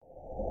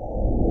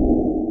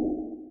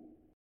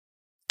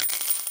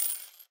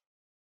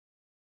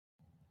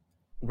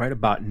Right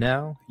about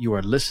now, you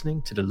are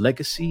listening to the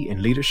Legacy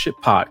and Leadership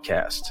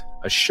Podcast,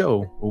 a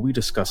show where we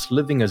discuss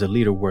living as a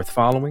leader worth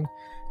following,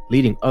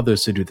 leading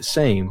others to do the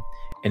same,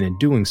 and in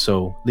doing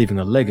so, leaving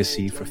a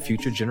legacy for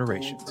future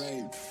generations.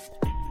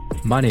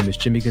 My name is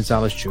Jimmie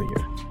Gonzalez Jr.,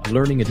 a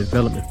learning and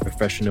development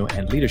professional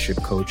and leadership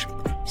coach,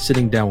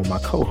 sitting down with my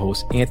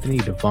co-host, Anthony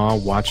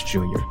Devon Watts Jr.,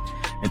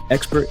 an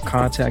expert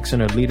contact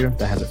center leader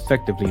that has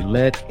effectively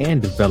led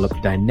and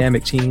developed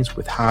dynamic teams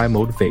with high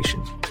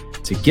motivation.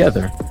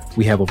 Together,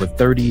 we have over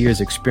 30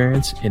 years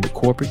experience in the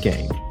corporate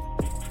game.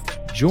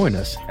 Join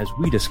us as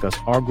we discuss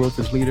our growth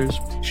as leaders,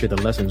 share the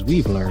lessons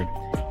we've learned,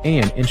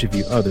 and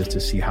interview others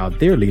to see how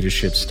their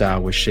leadership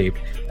style was shaped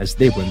as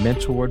they were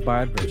mentored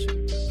by adversity.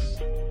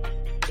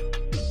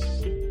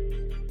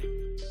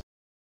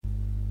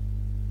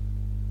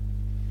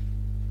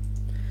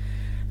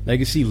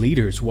 Legacy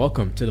leaders,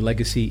 welcome to the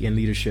Legacy and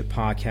Leadership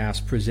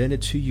Podcast,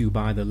 presented to you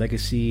by the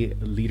Legacy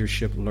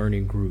Leadership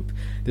Learning Group.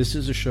 This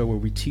is a show where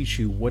we teach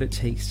you what it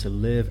takes to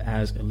live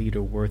as a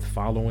leader worth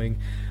following.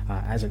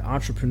 As an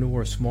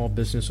entrepreneur, small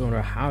business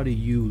owner, how do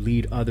you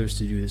lead others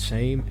to do the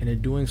same? And in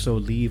doing so,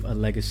 leave a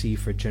legacy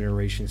for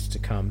generations to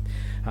come.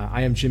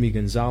 I am Jimmie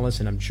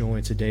Gonzalez, and I'm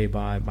joined today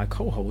by my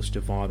co-host,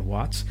 Devon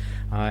Watts.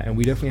 And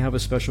we definitely have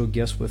a special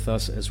guest with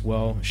us as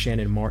well,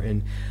 Shannon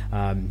Martin.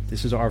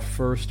 This is our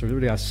first, or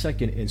really our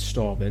second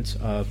installment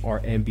of our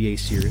MBA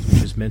series,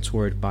 which is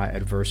Mentored by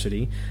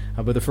Adversity.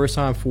 But the first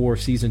time for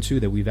season 2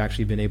 that we've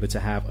actually been able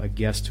to have a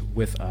guest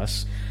with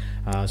us.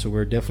 So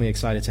we're definitely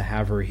excited to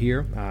have her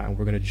here, and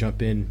we're going to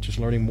jump in just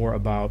learning more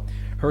about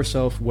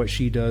herself, what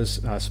she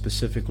does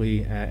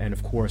specifically, and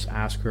of course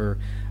ask her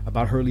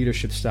about her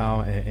leadership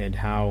style and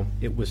how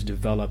it was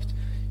developed,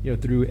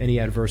 through any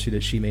adversity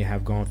that she may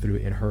have gone through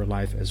in her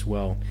life as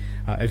well.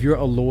 If you're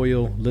a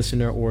loyal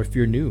listener or if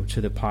you're new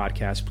to the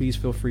podcast, please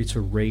feel free to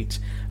rate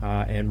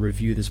and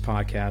review this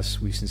podcast.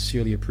 We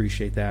sincerely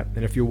appreciate that.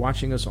 And if you're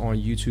watching us on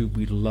YouTube,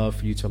 we'd love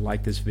for you to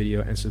like this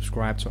video and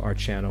subscribe to our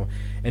channel.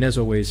 And as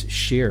always,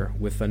 share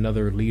with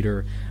another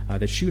leader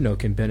that you know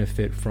can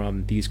benefit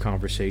from these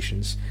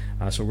conversations.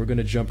 So we're going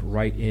to jump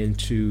right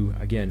into,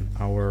 again,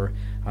 our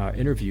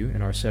interview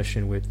and our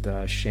session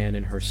with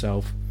Shannon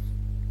herself.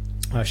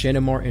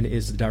 Shannon Martin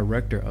is the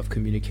Director of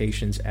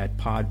Communications at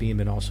Podbean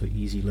and also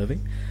Easy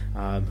Living,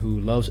 who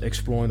loves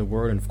exploring the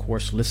word and, of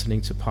course,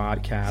 listening to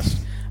podcasts.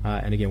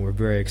 And again, we're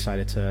very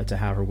excited to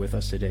have her with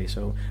us today.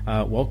 So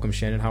welcome,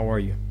 Shannon. How are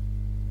you?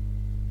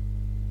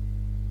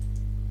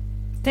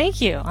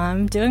 Thank you.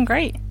 I'm doing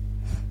great.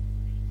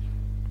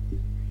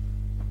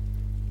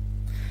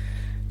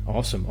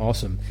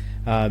 Awesome.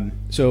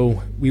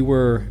 So we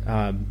were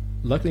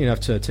luckily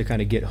enough to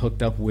kind of get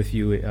hooked up with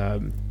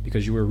you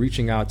because you were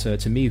reaching out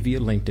to me via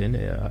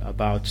LinkedIn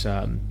about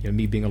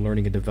me being a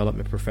learning and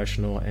development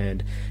professional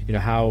and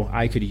how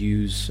I could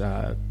use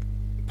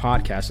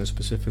podcasts and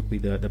specifically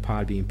the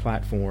Podbean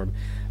platform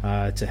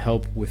to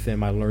help within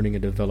my learning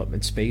and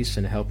development space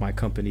and help my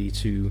company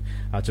to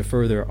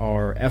further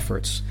our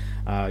efforts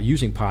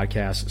using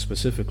podcasts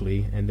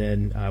specifically. And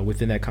then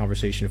within that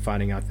conversation,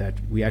 finding out that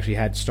we actually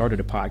had started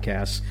a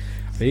podcast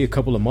maybe a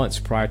couple of months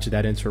prior to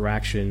that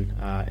interaction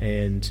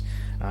and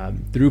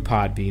through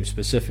Podbean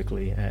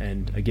specifically.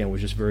 And again, we're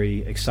just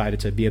very excited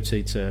to be able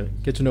to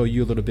get to know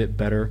you a little bit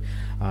better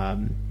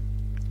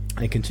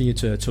and continue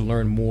to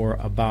learn more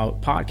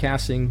about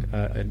podcasting,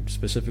 and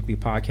specifically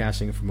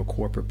podcasting from a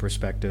corporate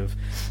perspective,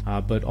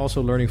 but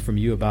also learning from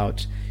you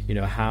about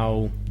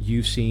how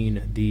you've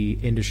seen the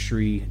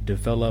industry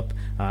develop,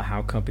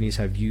 how companies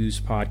have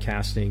used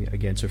podcasting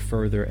again to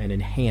further and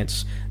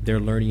enhance their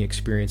learning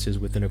experiences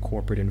within a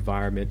corporate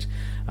environment.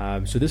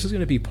 So this is going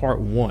to be part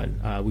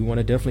 1. We want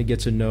to definitely get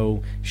to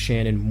know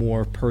Shannon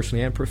more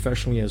personally and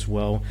professionally as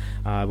well.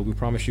 But we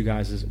promise you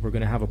guys is we're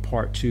going to have a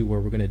part 2 where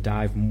we're going to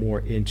dive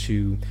more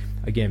into,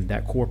 again,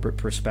 that corporate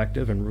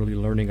perspective and really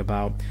learning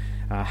about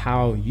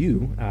how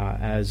you,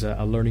 as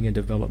a learning and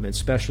development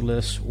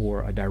specialist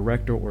or a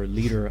director or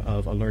leader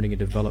of a learning and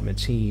development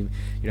team,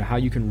 how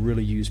you can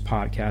really use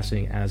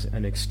podcasting as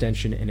an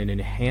extension and an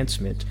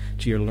enhancement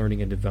to your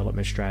learning and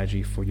development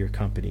strategy for your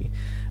company.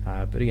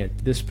 But again,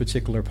 this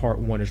particular part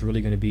 1 is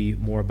really going to be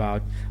more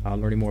about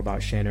learning more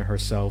about Shannon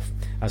herself.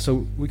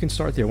 So we can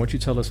start there. Why don't you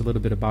tell us a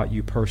little bit about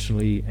you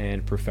personally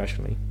and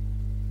professionally?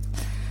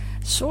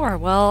 Sure.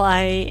 Well,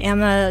 I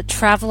am a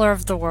traveler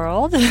of the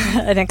world,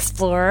 an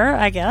explorer,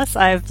 I guess.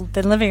 I've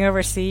been living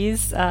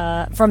overseas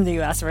from the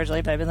U.S.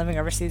 originally, but I've been living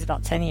overseas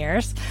about 10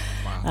 years.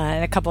 Wow.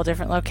 In a couple of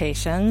different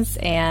locations.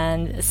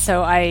 And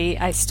so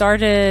I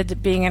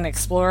started being an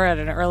explorer at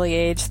an early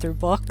age through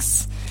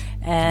books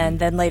and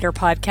then later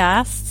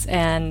podcasts.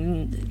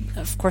 And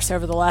of course,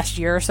 over the last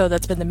year or so,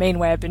 that's been the main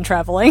way I've been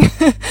traveling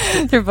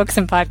through books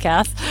and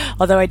podcasts.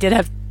 Although I did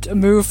have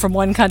move from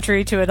one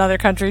country to another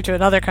country to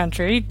another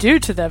country due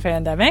to the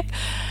pandemic.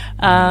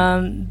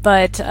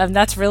 But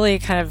that's really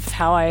kind of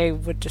how I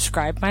would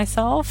describe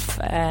myself.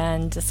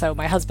 And so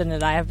my husband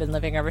and I have been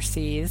living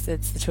overseas.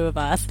 It's the two of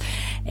us.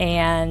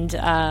 And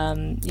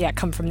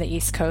come from the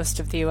East Coast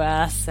of the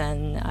U.S.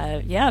 And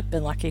I've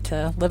been lucky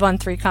to live on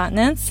 3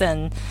 continents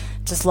and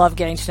just love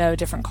getting to know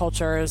different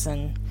cultures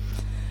and,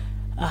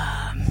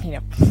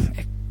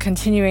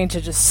 continuing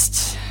to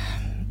just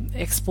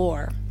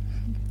explore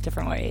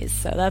different ways.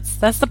 So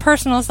that's the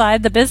personal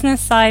side. The business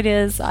side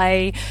is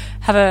I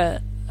have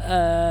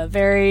a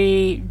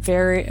very,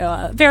 very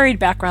varied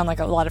background, like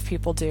a lot of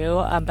people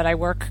do. But I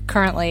work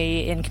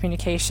currently in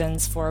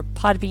communications for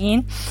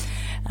Podbean,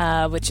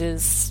 which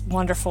is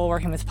wonderful,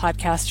 working with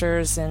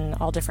podcasters in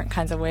all different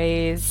kinds of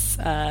ways,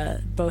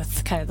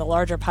 both kind of the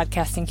larger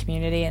podcasting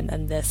community and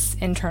then this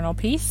internal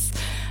piece,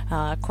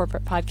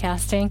 corporate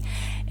podcasting.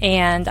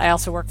 And I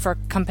also work for a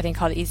company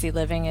called Easy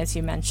Living, as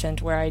you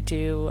mentioned, where I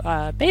do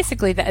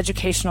basically the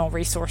educational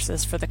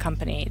resources for the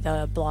company,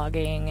 the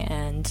blogging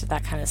and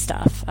that kind of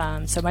stuff.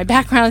 So my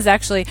background is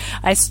actually,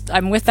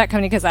 I'm with that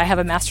company because I have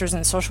a master's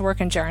in social work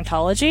and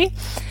gerontology.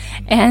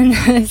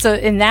 And so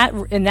in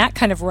that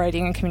kind of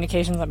writing and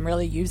communications, I'm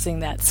really using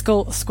that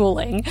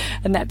schooling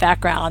and that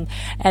background.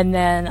 And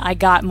then I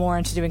got more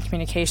into doing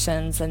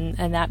communications and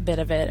that bit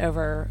of it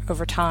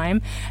over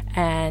time.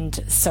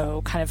 And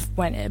so kind of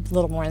went a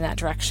little more in that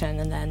direction.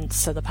 And then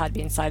so the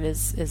Podbean side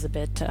is a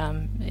bit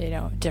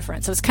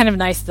different. So it's kind of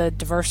nice. The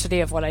diversity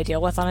of what I deal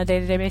with on a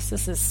day-to-day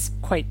basis is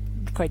quite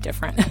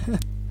different.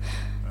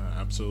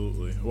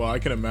 Absolutely. Well, I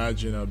can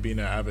imagine being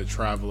an avid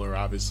traveler.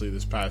 Obviously,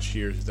 this past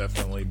year has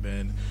definitely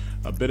been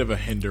a bit of a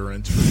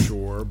hindrance for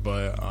sure,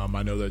 but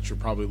I know that you're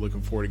probably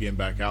looking forward to getting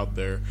back out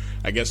there.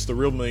 I guess the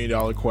real $1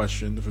 million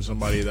question for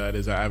somebody that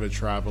is an avid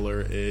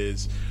traveler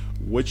is,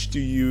 which do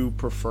you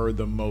prefer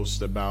the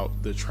most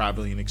about the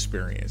traveling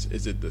experience?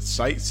 Is it the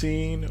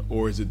sightseeing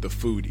or is it the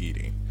food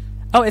eating?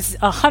 Oh, it's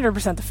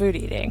 100% the food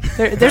eating.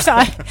 There's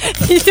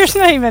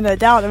not even a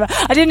doubt about it.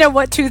 I didn't know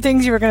what 2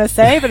 things you were going to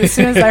say, but as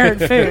soon as I heard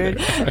food,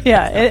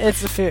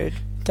 it's the food,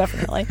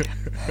 definitely.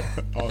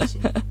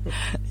 Awesome.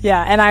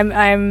 Yeah, and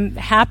I'm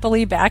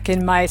happily back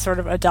in my sort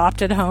of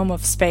adopted home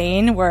of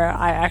Spain, where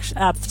I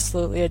actually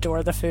absolutely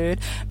adore the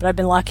food. But I've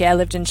been lucky. I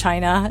lived in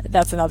China.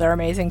 That's another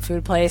amazing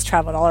food place.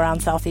 Traveled all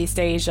around Southeast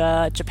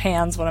Asia.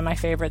 Japan's one of my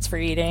favorites for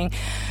eating.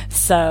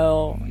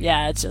 So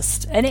yeah, it's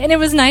just and it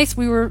was nice.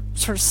 We were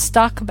sort of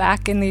stuck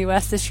back in the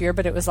U.S. this year,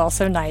 but it was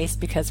also nice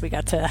because we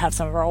got to have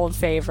some of our old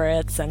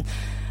favorites. And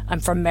I'm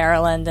from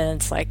Maryland, and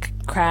it's like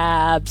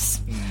crabs.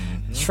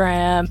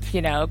 Shrimp,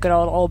 good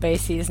old Bay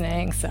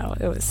seasoning. So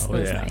it was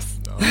nice.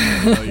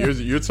 No,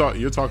 you're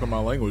talking my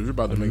language. We're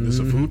about to make this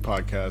a food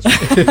podcast.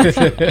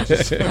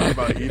 Just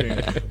about eating.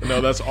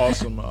 No, that's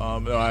awesome.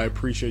 I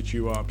appreciate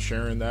you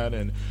sharing that,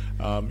 and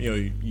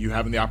you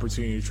having the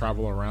opportunity to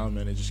travel around,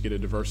 man, and just get a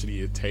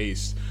diversity of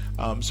taste.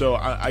 So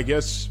I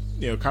guess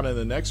kind of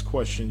the next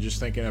question, just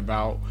thinking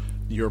about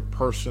your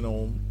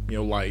personal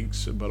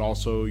likes, but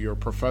also your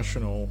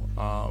professional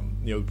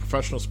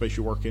professional space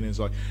you work in, is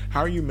like, how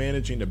are you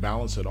managing to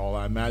balance it all?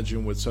 I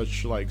imagine with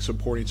such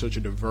supporting such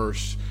a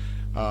diverse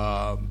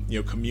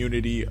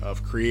community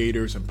of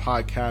creators and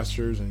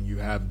podcasters, and you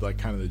have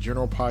kind of the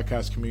general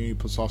podcast community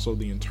plus also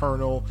the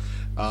internal,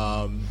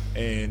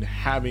 and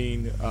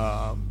having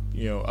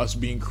us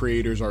being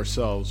creators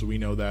ourselves, we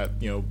know that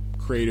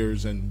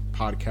creators and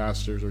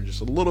podcasters are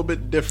just a little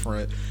bit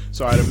different.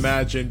 So I'd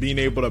imagine being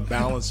able to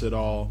balance it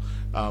all.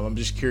 I'm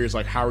just curious,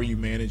 how are you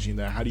managing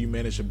that? How do you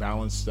manage to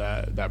balance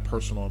that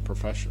personal and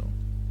professional?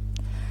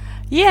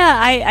 Yeah,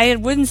 I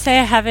wouldn't say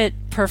I have it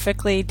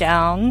perfectly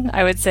down.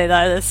 I would say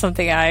that is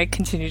something I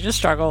continue to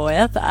struggle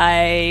with.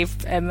 I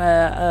am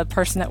a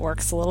person that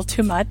works a little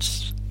too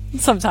much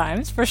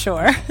sometimes, for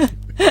sure.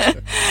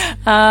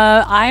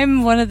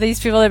 I'm one of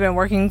these people that have been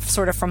working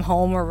sort of from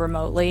home or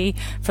remotely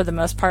for the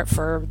most part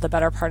for the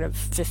better part of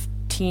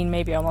 15,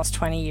 maybe almost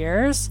 20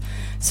 years.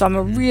 So I'm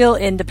a real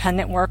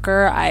independent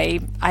worker. I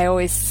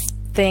always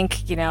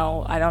think,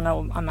 I don't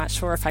know, I'm not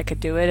sure if I could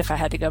do it if I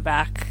had to go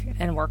back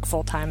and work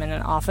full time in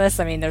an office.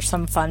 I mean, there's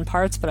some fun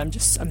parts, but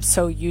I'm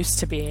so used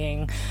to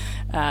being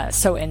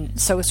so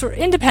sort of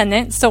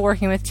independent, still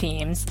working with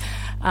teams,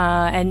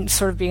 and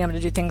sort of being able to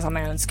do things on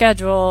my own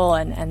schedule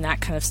and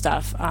that kind of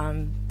stuff.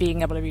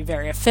 Being able to be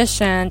very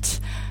efficient.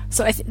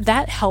 So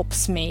that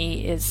helps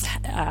me.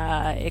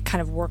 It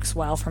kind of works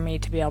well for me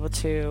to be able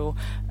to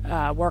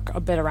work a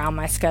bit around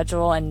my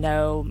schedule and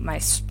know my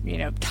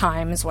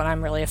times when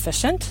I'm really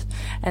efficient,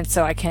 and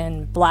so I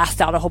can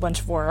blast out a whole bunch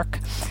of work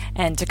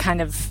and to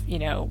kind of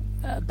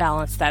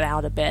balance that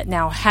out a bit.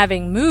 Now,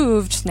 having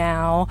moved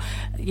now,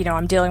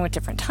 I'm dealing with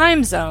different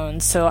time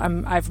zones, so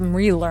I'm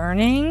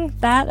relearning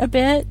that a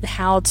bit.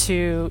 How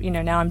to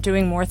now I'm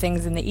doing more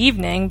things in the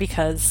evening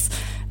because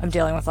I'm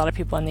dealing with a lot of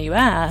people in the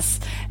U.S.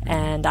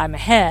 and I'm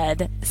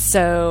ahead.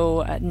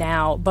 So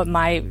now, but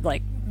my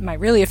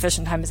really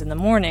efficient time is in the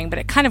morning, but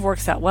it kind of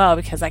works out well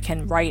because I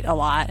can write a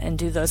lot and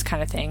do those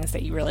kind of things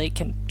that you really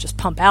can just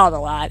pump out a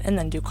lot, and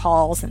then do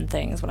calls and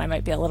things when I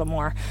might be a little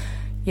more,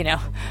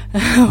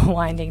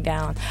 winding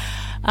down.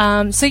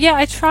 So yeah,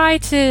 I try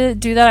to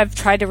do that. I've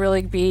tried to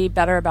really be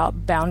better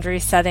about boundary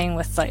setting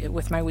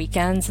with my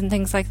weekends and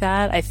things like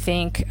that. I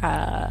think,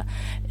 I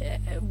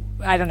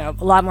don't know,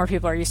 a lot more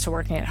people are used to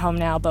working at home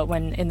now, but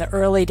when in the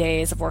early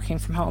days of working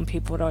from home,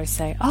 people would always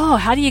say, "Oh,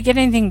 how do you get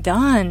anything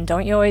done?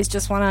 Don't you always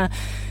just want to,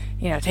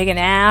 take a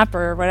nap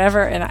or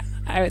whatever?" And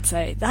I would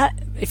say that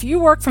if you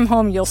work from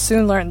home, you'll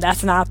soon learn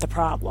that's not the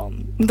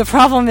problem. The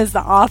problem is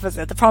the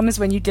opposite. The problem is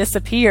when you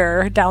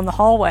disappear down the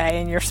hallway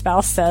and your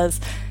spouse says,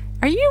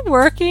 "Are you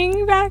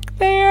working back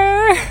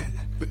there?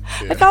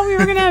 I thought we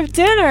were going to have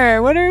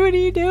dinner. What are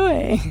you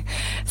doing?"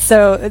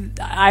 So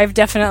I've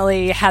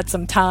definitely had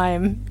some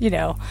time,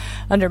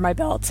 under my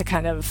belt to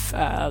kind of,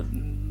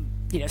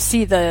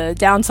 see the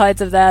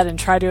downsides of that and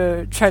try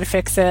to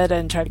fix it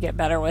and try to get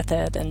better with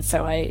it. And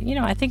so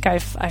I think I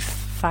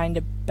find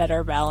a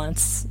better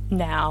balance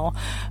now.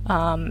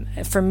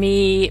 For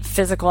me,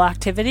 physical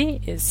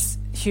activity is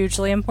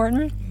hugely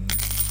important.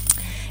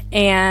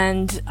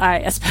 And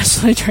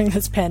especially during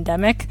this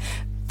pandemic,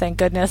 thank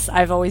goodness,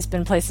 I've always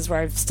been places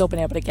where I've still been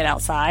able to get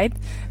outside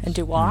and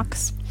do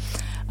walks.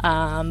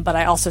 But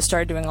I also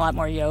started doing a lot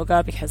more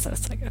yoga because I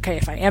was like, okay,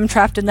 if I am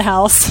trapped in the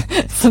house,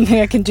 something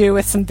I can do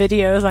with some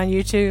videos on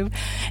YouTube.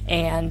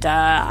 And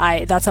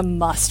that's a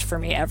must for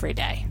me every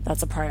day.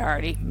 That's a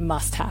priority.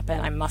 Must happen.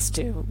 I must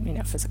do,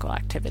 physical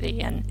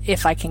activity. And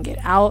if I can get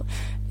out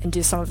and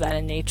do some of that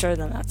in nature,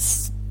 then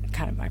that's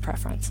kind of my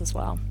preference as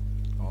well.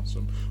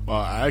 Awesome. Well,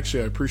 I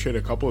appreciate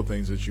a couple of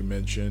things that you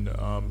mentioned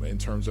in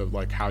terms of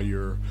like how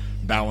you're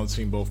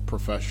balancing both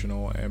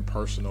professional and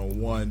personal.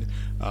 One,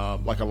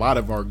 like a lot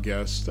of our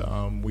guests,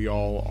 we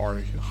all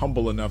are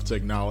humble enough to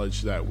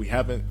acknowledge that we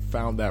haven't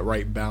found that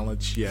right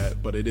balance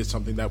yet, but it is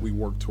something that we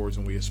work towards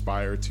and we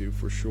aspire to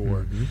for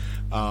sure.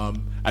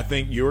 Mm-hmm. I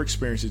think your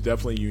experience is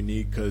definitely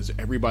unique because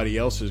everybody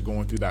else is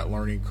going through that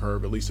learning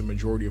curve, at least the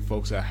majority of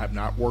folks that have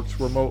not worked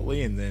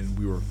remotely and then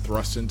we were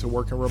thrust into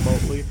working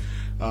remotely.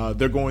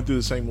 They're going through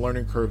the same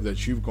learning curve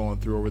that you've gone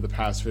through over the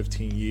past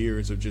 15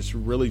 years of just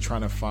really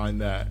trying to find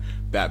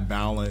that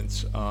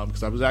balance.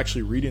 Because I was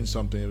actually reading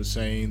something that was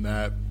saying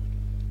that,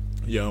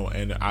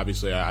 and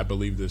obviously I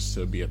believe this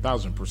to be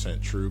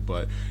 1,000% true,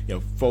 but,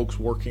 folks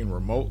working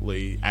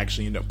remotely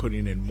actually end up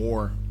putting in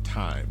more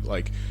time.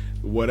 Like,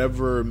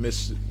 whatever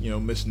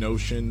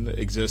misnotion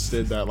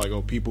existed that like,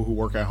 oh, people who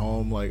work at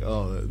home, like,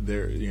 oh,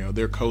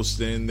 they're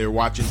coasting, they're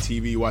watching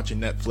TV, watching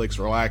Netflix,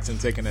 relaxing,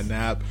 taking a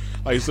nap.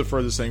 Like, it's the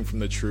furthest thing from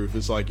the truth.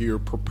 It's like you're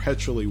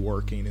perpetually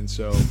working, and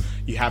so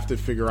you have to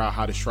figure out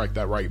how to strike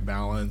that right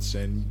balance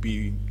and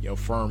be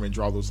firm and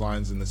draw those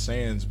lines in the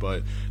sands.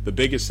 But the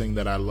biggest thing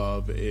that I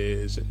love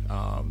is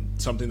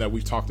something that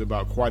we've talked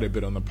about quite a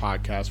bit on the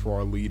podcast for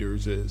our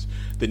leaders is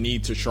the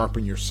need to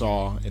sharpen your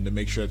saw and to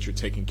make sure that you're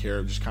taking care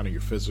of just kind of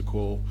your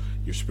physical,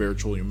 your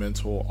spiritual, your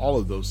mental, all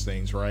of those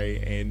things,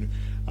 right? And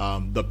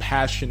the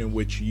passion in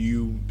which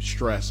you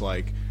stress,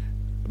 like,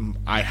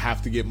 I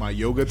have to get my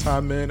yoga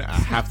time in, I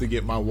have to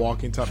get my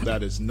walking time,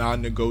 that is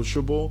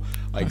non-negotiable.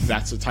 Like,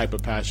 that's the type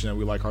of passion that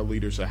we like our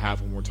leaders to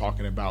have when we're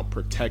talking about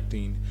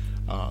protecting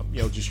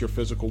just your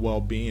physical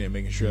well-being and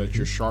making sure that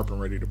you're sharp and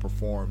ready to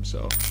perform.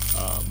 So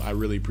I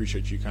really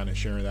appreciate you kind of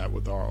sharing that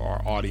with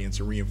our audience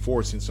and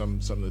reinforcing some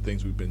of the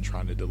things we've been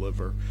trying to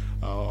deliver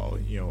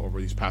over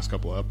these past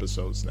couple of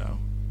episodes now.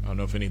 I don't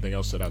know if anything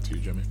else stood out to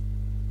you, Jimmie.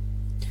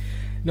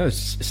 No,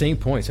 same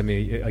points. I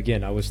mean,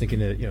 again, I was thinking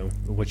that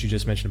what you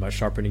just mentioned about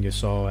sharpening your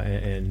saw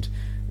and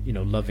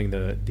loving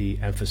the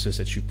emphasis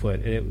that you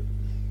put.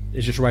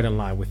 It's just right in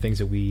line with things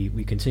that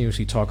we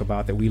continuously talk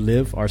about, that we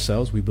live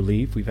ourselves, we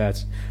believe. We've had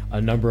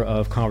a number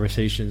of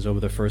conversations over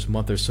the first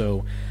month or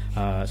so,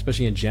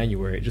 especially in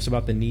January, just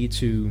about the need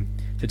to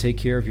take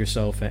care of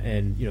yourself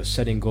and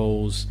setting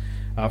goals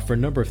for a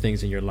number of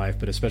things in your life,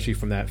 but especially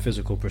from that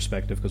physical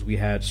perspective, because we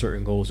had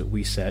certain goals that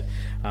we set.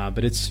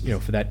 But it's,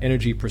 for that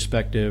energy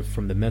perspective,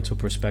 from the mental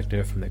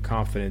perspective, from the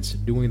confidence,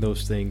 doing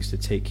those things to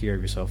take care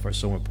of yourself are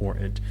so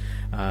important.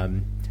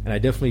 And I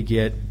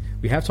definitely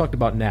we have talked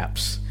about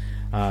naps.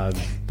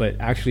 But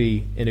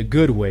actually, in a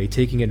good way,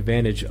 taking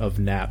advantage of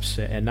naps,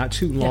 and not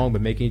too long,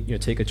 but making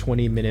take a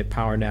 20-minute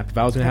power nap. If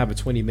I was going to have a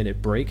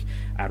 20-minute break,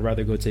 I'd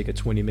rather go take a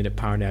 20-minute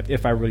power nap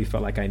if I really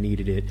felt like I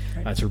needed it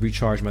to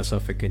recharge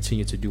myself and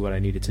continue to do what I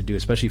needed to do,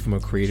 especially from a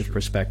creative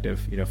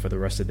perspective, for the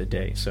rest of the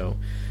day. So,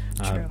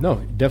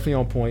 no, definitely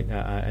on point,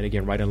 and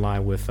again, right in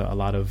line with a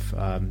lot of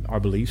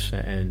our beliefs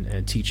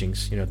and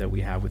teachings, that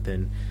we have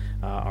within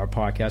our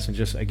podcast, and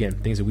just again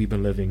things that we've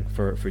been living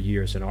for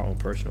years in our own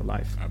personal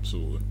life.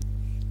 Absolutely.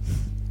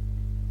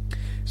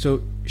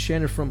 So,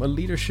 Shannon, from a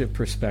leadership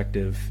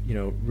perspective,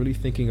 really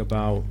thinking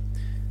about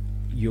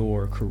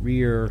your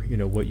career,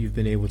 what you've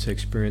been able to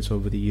experience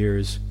over the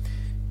years,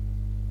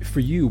 for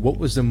you, what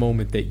was the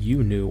moment that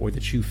you knew or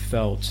that you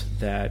felt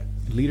that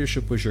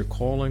leadership was your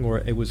calling, or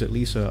it was at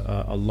least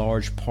a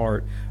large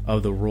part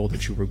of the role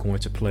that you were going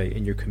to play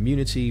in your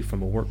community,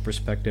 from a work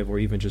perspective, or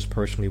even just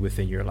personally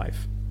within your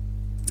life?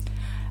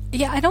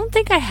 Yeah, I don't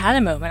think I had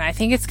a moment. I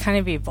think it's kind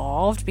of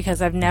evolved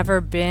because I've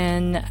never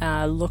been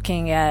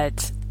looking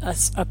at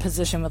a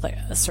position with like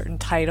a certain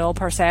title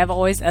per se. I've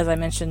always, as I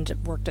mentioned,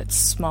 worked at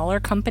smaller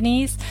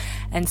companies,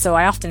 and so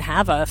I often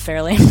have a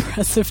fairly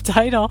impressive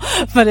title,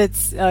 but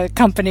it's a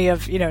company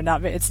of,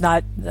 it's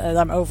not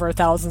I'm over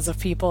thousands of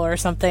people or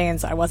something, and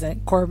so I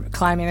wasn't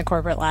climbing the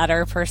corporate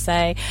ladder per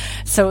se.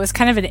 So it was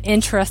kind of an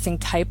interesting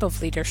type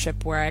of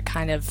leadership where I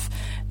kind of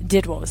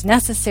did what was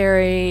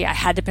necessary. I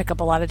had to pick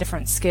up a lot of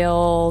different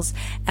skills,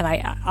 and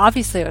I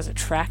was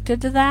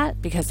attracted to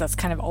that because that's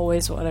kind of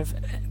always what I've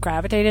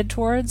gravitated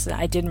towards.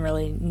 I didn't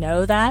really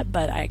know that,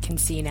 but I can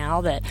see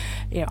now that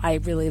I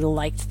really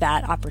liked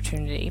that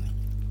opportunity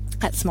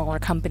at smaller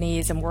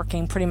companies and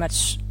working pretty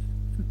much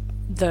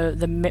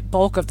the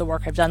bulk of the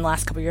work I've done the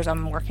last couple of years.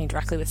 I'm working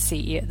directly with the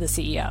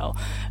CEO,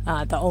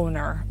 the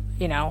owner,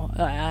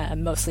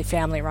 mostly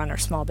family run or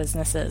small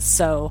businesses.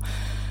 So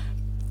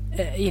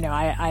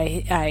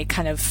I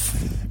kind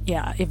of,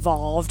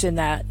 evolved in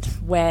that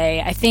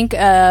way. I think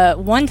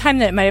one time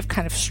that it might have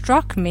kind of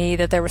struck me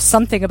that there was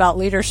something about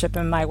leadership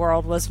in my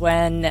world was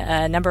when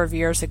a number of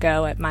years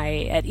ago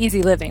at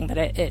Easy Living, but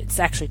it's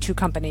actually two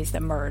companies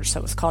that merged,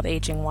 so it was called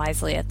Aging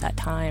Wisely at that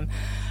time.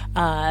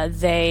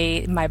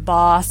 My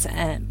boss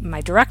and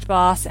my direct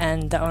boss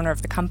and the owner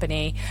of the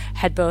company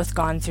had both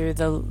gone through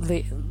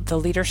the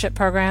leadership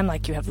program,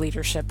 like you have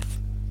leadership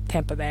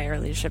Tampa Bay or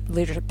leadership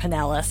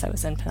Pinellas. I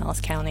was in Pinellas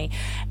County,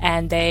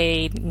 and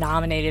they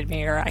nominated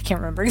me, or I can't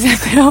remember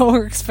exactly how it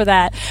works for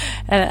that.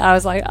 And I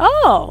was like,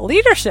 oh,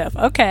 leadership,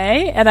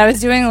 okay. And I was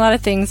doing a lot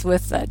of things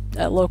with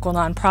local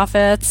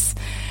nonprofits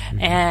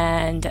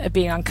and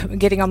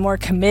getting on more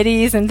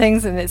committees and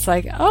things, and it's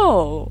like,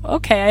 oh,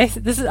 okay,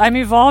 I'm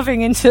evolving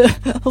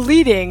into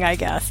leading, I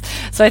guess.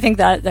 So I think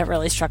that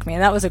really struck me,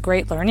 and that was a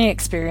great learning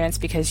experience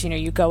because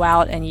you go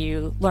out and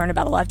you learn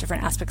about a lot of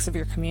different aspects of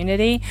your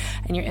community,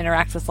 and you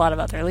interact with a lot of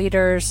other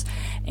leaders,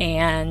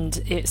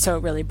 and so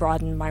it really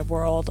broadened my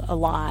world a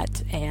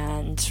lot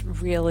and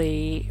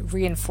really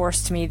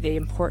reinforced to me the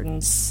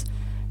importance.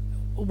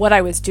 What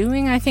I was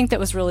doing, I think that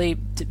was really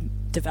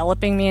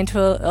developing me into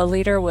a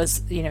leader was,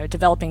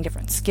 developing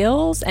different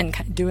skills and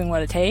doing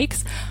what it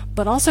takes,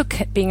 but also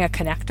being a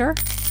connector.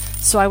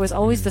 So I was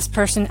always this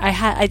person.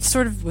 I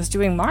sort of was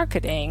doing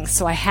marketing,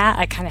 so I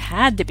kind of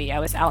had to be. I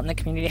was out in the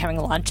community having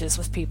lunches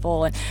with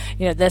people, and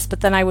this.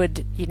 But then I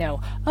would,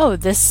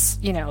 this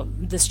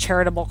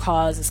charitable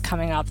cause is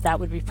coming up. That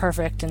would be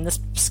perfect, and this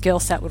skill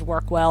set would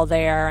work well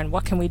there. And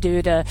what can we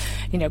do to,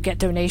 get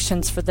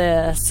donations for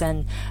this?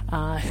 And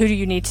who do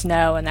you need to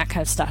know? And that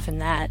kind of stuff.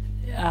 And that.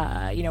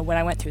 When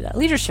I went through that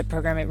leadership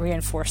program, it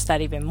reinforced that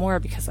even more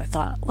because I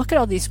thought, look at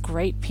all these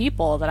great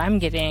people that I'm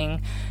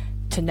getting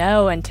to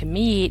know and to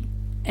meet,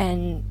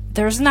 and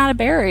there's not a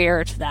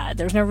barrier to that.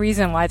 There's no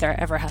reason why there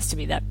ever has to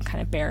be that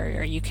kind of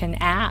barrier. You can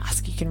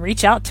ask, you can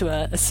reach out to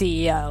a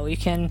CEO, you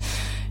can,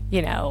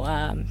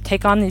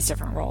 take on these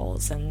different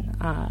roles. And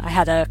I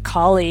had a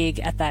colleague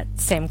at that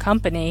same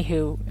company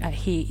who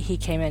he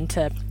came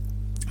into,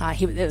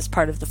 it was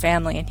part of the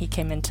family, and he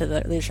came into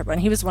the leadership,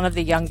 and he was one of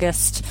the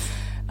youngest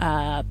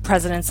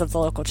presidents of the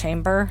local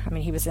chamber. I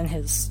mean, he was in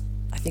his,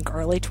 I think,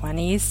 early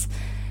 20s.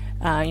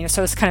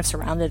 So it's kind of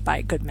surrounded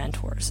by good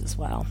mentors as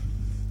well.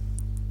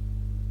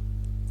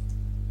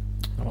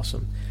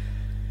 Awesome.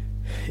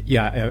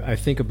 Yeah, I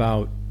think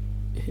about,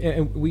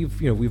 and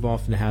we've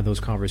often had those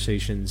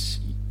conversations.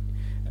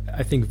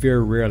 I think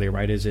very rarely,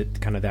 right? Is it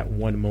kind of that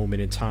one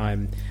moment in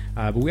time?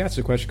 But we asked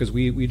the question because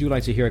we do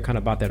like to hear kind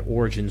of about that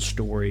origin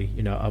story,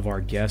 of our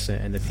guests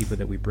and the people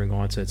that we bring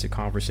on to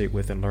conversate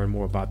with and learn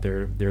more about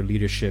their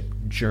leadership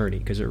journey,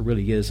 because it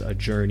really is a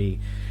journey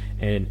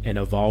and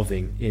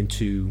evolving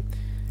into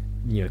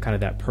kind of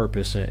that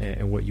purpose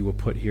and what you were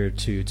put here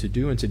to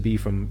do and to be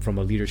from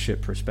a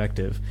leadership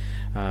perspective.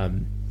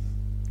 And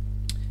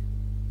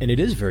it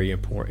is very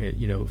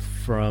important,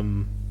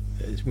 from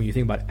when you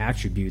think about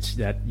attributes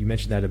that you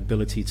mentioned, that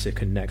ability to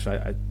connect.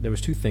 So there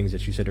was two things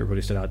that you said that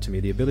really stood out to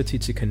me. The ability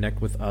to connect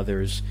with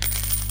others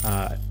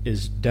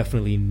is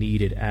definitely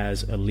needed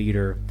as a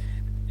leader.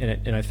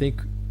 And I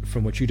think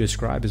from what you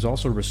described is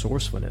also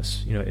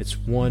resourcefulness. It's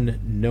one,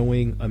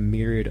 knowing a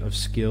myriad of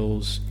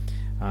skills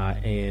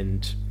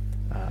and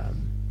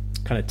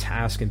kind of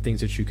tasks and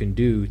things that you can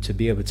do to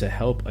be able to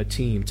help a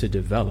team to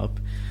develop.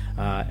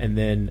 And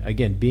then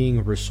again,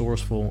 being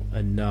resourceful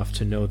enough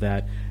to know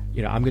that,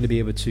 I'm going to be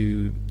able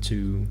to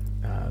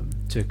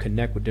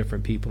connect with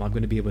different people. I'm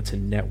going to be able to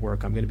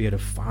network. I'm going to be able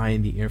to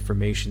find the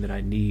information that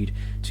I need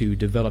to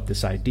develop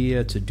this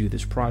idea, to do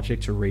this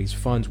project, to raise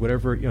funds,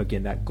 whatever,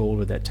 again, that goal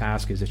or that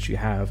task is that you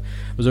have.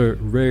 Those are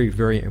very,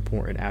 very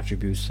important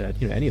attributes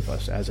that, any of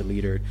us as a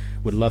leader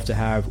would love to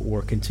have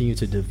or continue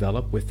to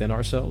develop within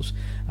ourselves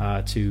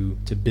to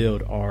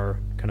build our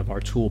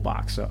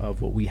toolbox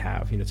of what we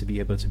have, to be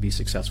able to be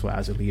successful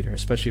as a leader,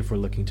 especially if we're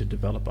looking to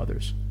develop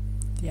others.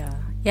 Yeah,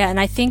 and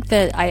I think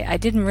that I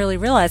didn't really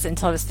realize it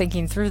until I was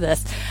thinking through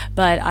this,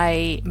 but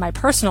my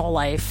personal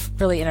life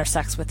really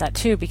intersects with that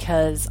too,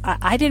 because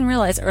I didn't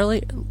realize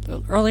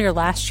earlier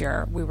last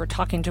year we were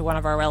talking to one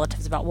of our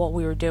relatives about what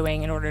we were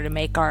doing in order to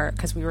make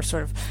because we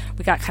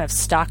got kind of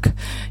stuck,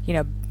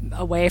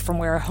 away from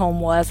where home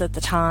was at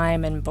the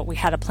time, but we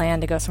had a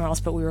plan to go somewhere else,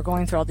 but we were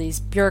going through all these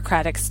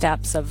bureaucratic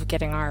steps of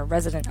getting our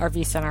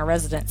visa and our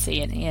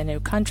residency in a new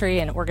country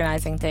and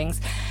organizing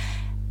things.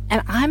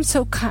 And I'm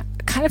so kind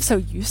of so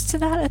used to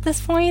that at this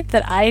point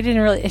that I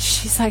didn't really.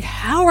 She's like,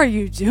 "How are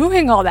you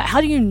doing all that? How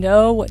do you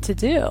know what to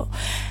do?"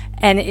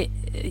 And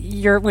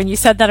when you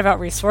said that about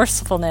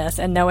resourcefulness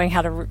and knowing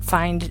how to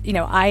find,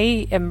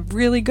 I am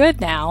really good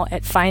now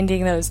at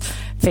finding those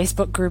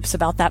Facebook groups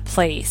about that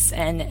place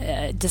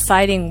and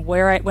deciding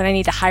when I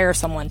need to hire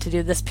someone to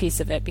do this piece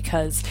of it,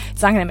 because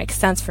it's not going to make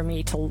sense for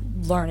me to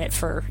learn it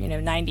for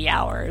 90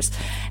 hours,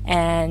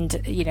 and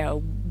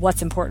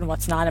what's important,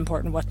 what's not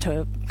important, what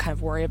to kind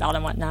of worry about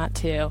and what not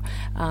to.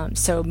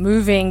 So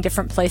moving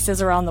different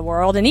places around the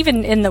world, and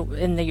even in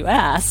the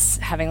U.S.,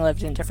 having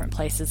lived in different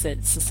places,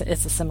 it's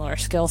a similar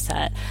skill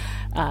set.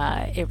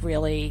 It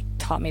really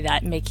taught me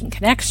that making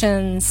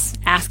connections,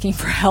 asking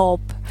for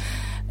help,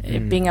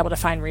 being able to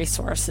find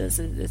resources,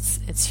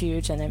 it's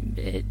huge. And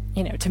it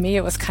to me,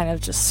 it was kind of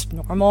just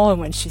normal.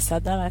 And when she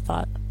said that, I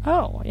thought,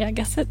 oh, yeah, I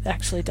guess it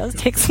actually does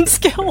take some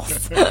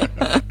skills.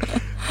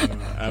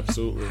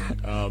 Absolutely.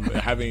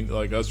 Having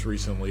like us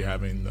recently,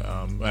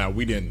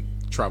 we didn't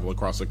travel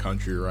across the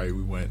country, right?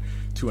 We went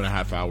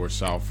 2.5 hours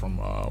south from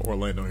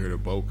Orlando here to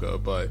Boca,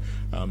 but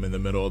in the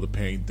middle of the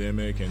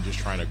pandemic and just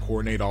trying to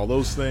coordinate all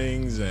those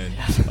things and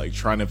like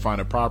trying to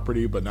find a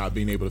property but not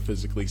being able to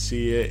physically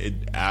see it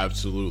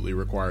absolutely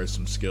requires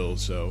some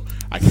skills. So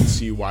I can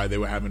see why they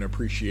would have an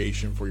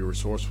appreciation for your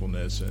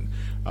resourcefulness. And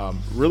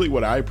really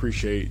what I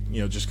appreciate,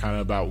 just kind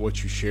of about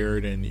what you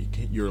shared and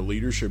your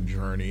leadership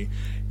journey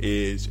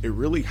is it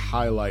really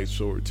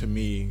highlights, or to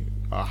me,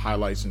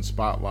 highlights and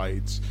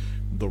spotlights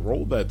the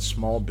role that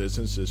small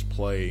businesses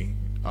play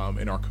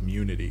in our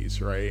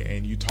communities, right?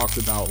 And you talked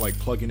about like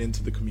plugging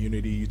into the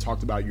community. You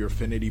talked about your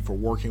affinity for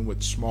working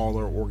with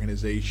smaller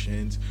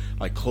organizations,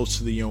 like close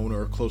to the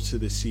owner, close to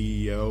the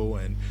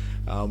CEO.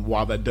 And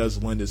while that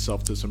does lend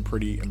itself to some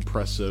pretty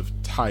impressive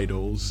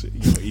titles,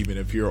 even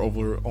if you're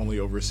only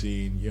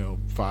overseeing,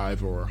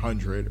 5 or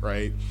 100,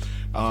 right?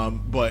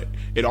 But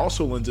it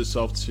also lends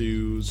itself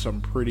to some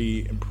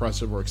pretty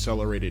impressive or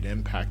accelerated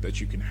impact that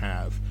you can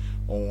have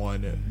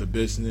on the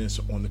business,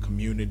 on the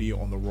community,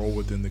 on the role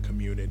within the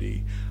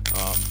community.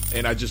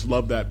 And I just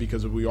love that,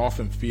 because we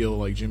often feel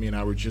like Jimmie and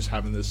I were just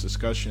having this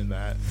discussion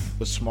that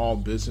the small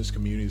business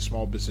community, the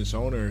small business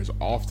owner is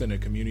often a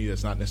community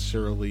that's not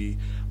necessarily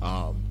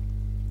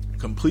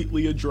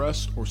completely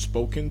addressed or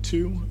spoken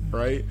to,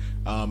 right?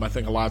 I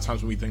think a lot of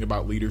times when we think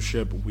about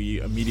leadership,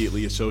 we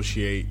immediately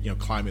associate,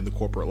 climbing the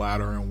corporate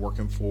ladder and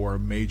working for a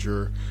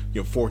major,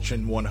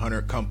 Fortune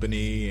 100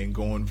 company and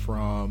going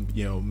from,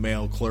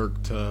 mail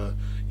clerk to,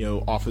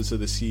 office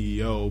of the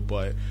CEO.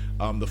 But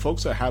the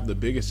folks that have the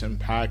biggest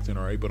impact and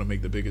are able to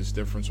make the biggest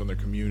difference on their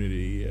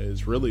community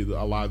is really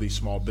a lot of these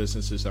small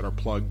businesses that are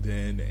plugged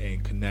in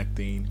and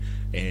connecting.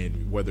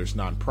 And whether it's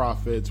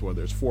nonprofits,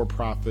 whether it's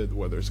for-profit,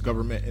 whether it's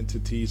government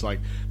entities, like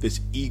this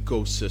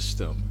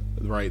ecosystem,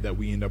 right, that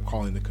we end up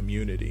calling the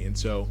community. And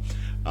so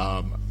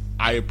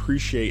I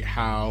appreciate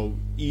how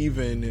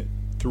even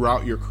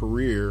throughout your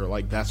career,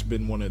 like that's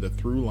been one of the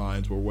through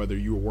lines, where whether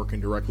you were working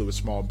directly with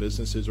small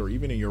businesses or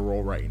even in your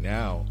role right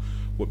now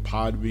with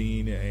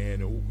Podbean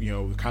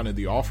and, kind of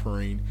the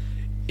offering,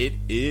 it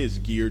is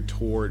geared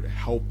toward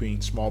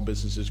helping small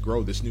businesses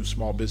grow, this new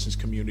small business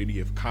community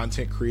of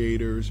content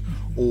creators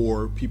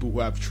or people who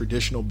have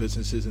traditional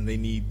businesses and they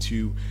need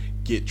to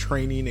get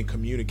training and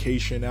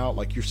communication out.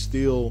 Like you're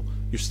still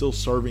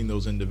serving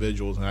those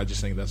individuals, and I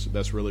just think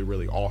that's really,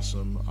 really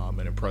awesome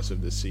and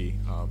impressive to see,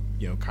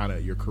 kind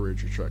of your career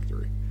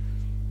trajectory.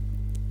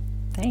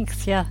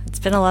 Thanks. Yeah, it's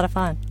been a lot of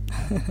fun.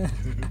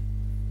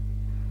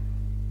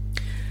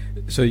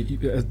 So,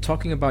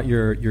 talking about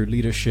your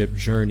leadership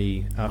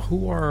journey,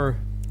 who are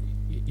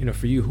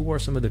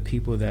some of the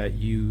people that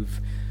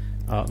you've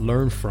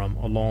learned from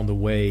along the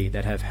way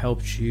that have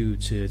helped you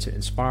to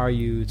inspire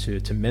you,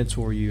 to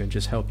mentor you, and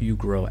just help you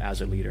grow as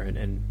a leader?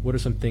 And what are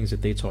some things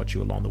that they taught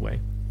you along the way?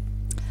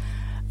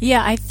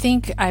 Yeah, I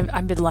think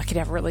I've been lucky to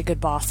have really good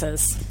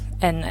bosses.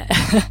 And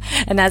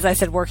as I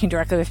said, working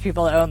directly with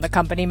people that own the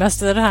company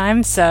most of the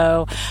time.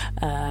 So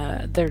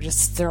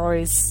they're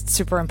always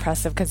super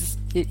impressive, because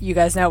you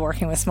guys know,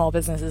 working with small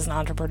businesses and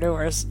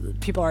entrepreneurs,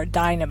 people are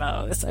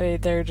dynamos. I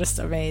mean, they're just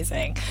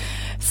amazing.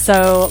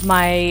 So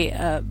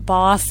my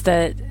boss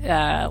that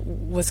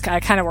I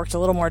kind of worked a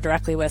little more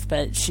directly with,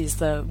 but she's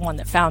the one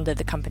that founded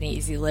the company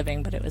Easy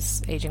Living, but it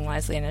was Aging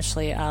Wisely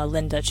initially,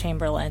 Linda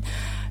Chamberlain.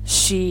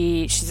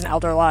 She's an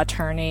elder law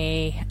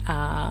attorney,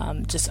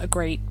 just a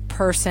great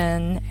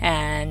person,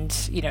 and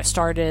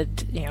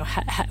started,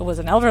 was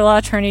an elder law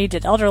attorney,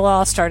 did elder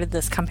law, started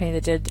this company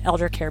that did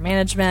elder care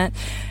management,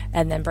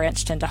 and then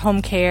branched into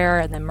home care,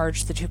 and then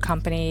merged the two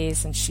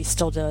companies. And she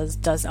still does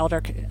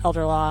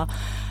elder law,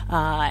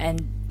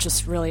 and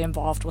just really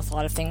involved with a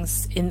lot of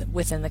things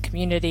within the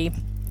community.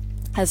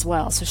 as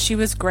well. So she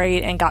was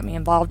great and got me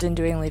involved in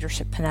doing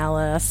Leadership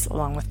Pinellas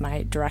along with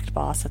my direct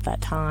boss at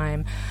that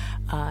time.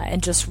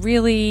 And just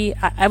really,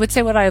 I would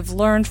say what I've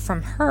learned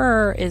from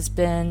her has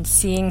been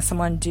seeing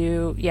someone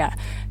do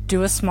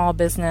a small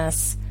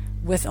business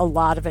with a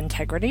lot of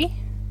integrity,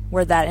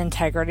 where that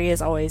integrity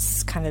is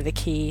always kind of the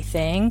key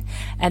thing.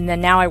 And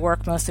then now I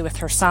work mostly with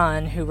her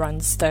son, who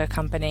runs the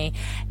company,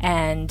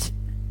 and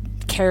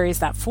carries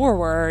that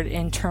forward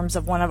in terms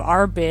of one of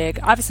our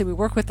obviously we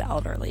work with the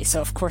elderly,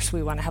 so of course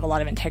we want to have a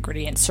lot of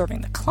integrity in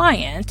serving the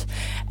client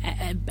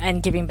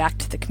and giving back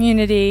to the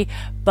community,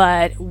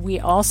 but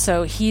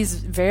he's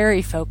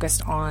very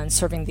focused on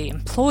serving the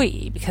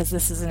employee, because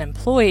this is an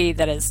employee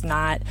that is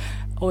not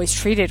always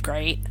treated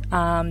great,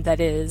 that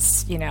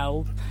is,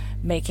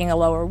 making a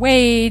lower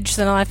wage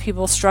than a lot of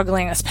people,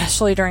 struggling,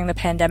 especially during the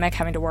pandemic,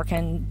 having to work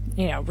in,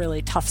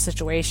 really tough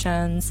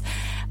situations,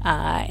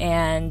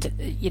 and,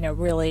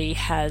 really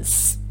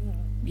has,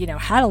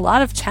 had a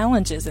lot of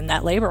challenges in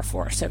that labor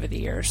force over the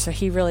years. So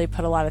he really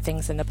put a lot of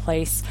things into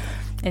place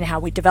in how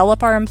we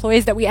develop our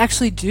employees, that we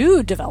actually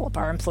do develop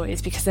our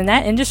employees, because in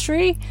that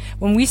industry,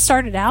 when we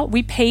started out,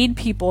 we paid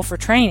people for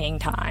training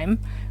time,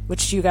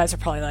 which you guys are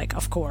probably like,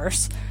 of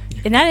course.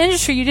 In that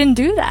industry, you didn't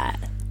do that.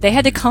 They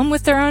had to come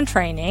with their own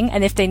training,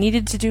 and if they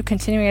needed to do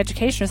continuing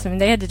education or something,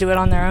 they had to do it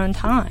on their own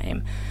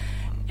time.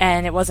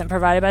 And it wasn't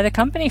provided by the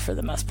company for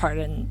the most part.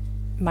 And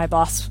my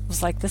boss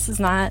was like, this is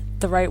not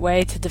the right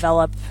way to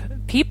develop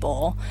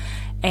people.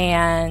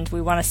 And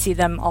we want to see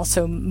them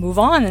also move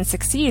on and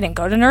succeed and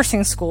go to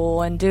nursing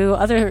school and do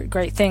other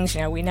great things.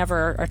 We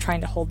never are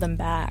trying to hold them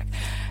back.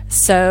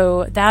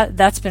 So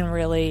that's been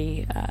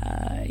really,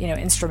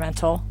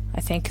 instrumental. I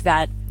think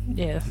that,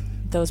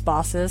 those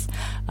bosses.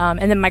 And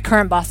then my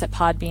current boss at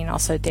Podbean,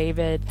 also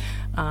David,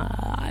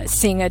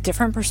 seeing a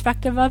different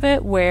perspective of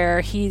it, where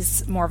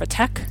he's more of a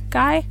tech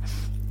guy.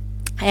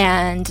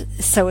 And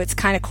so it's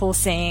kind of cool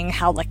seeing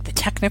how the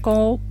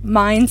technical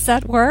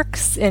mindset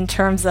works in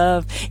terms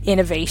of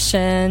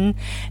innovation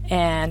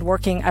and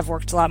working. I've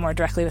worked a lot more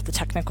directly with the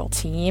technical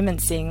team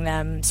and seeing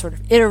them sort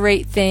of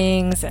iterate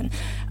things and,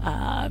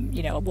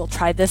 we'll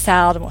try this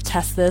out and we'll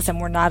test this,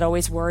 and we're not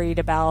always worried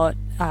about,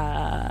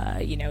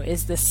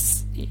 is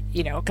this,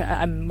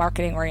 I'm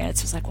marketing oriented.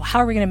 So it's like, well, how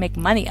are we going to make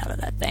money out of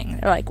that thing?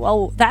 They're like,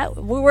 well,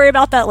 we'll worry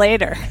about that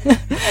later.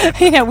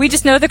 We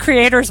just know the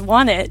creators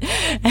want it.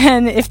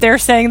 And if they're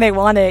saying they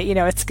want it,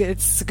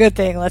 it's a good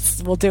thing.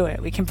 We'll do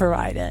it. We can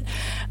provide it.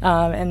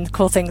 And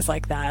cool things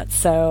like that.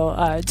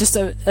 So, just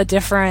a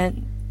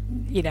different,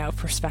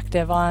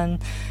 perspective on,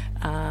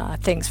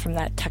 things from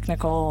that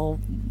technical,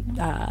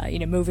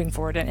 moving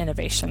forward and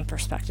innovation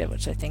perspective,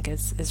 which I think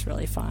is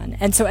really fun.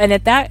 And so,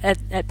 at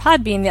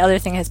Podbean, the other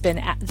thing has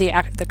been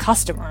the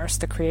customers,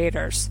 the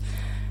creators,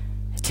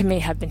 to me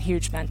have been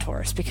huge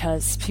mentors,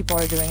 because people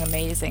are doing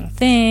amazing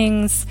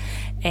things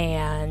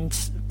and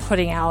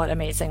putting out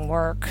amazing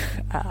work,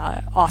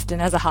 often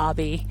as a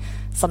hobby,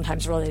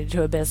 sometimes related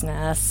to a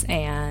business,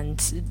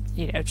 and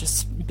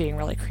just being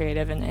really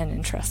creative and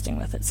interesting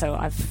with it. So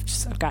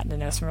I've gotten to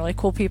know some really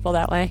cool people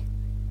that way.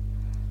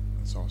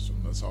 That's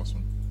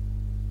awesome.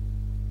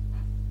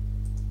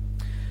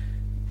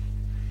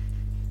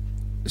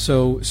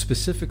 So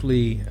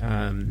specifically,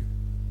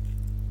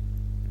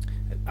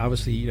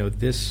 obviously,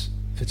 this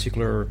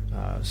particular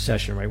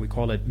session, right? We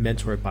call it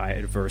Mentored by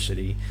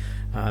Adversity.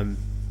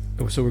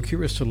 So we're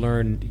curious to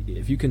learn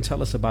if you can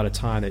tell us about a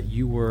time that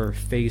you were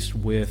faced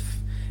with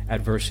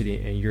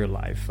adversity in your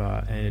life,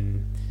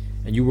 and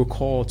you were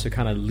called to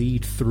kind of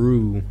lead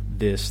through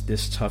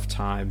this tough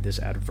time, this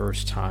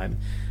adverse time.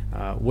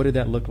 What did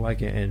that look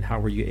like, and how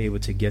were you able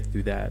to get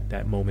through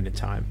that moment in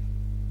time?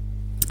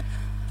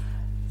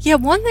 Yeah,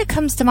 one that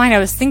comes to mind, I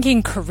was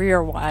thinking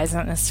career-wise,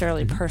 not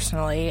necessarily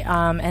personally,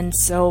 and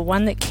so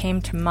one that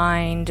came to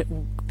mind,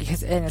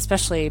 and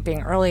especially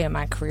being early in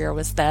my career,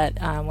 was that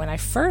when I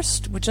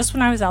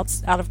was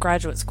out of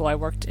graduate school, I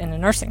worked in a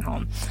nursing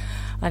home,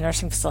 a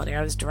nursing facility.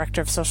 I was director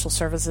of social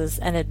services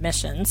and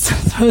admissions, so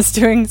I was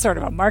doing sort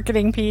of a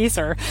marketing piece,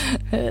 or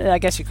I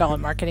guess you call it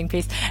marketing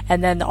piece,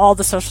 and then all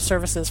the social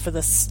services for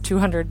this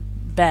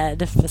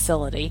 200-bed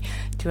facility,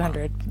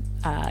 200.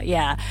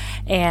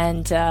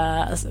 And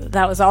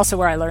that was also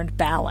where I learned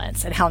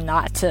balance and what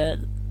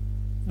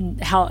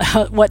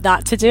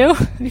not to do,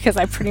 because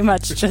I pretty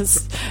much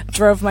just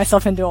drove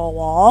myself into a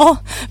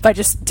wall by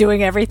just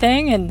doing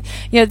everything. And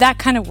that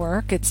kind of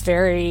work, it's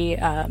very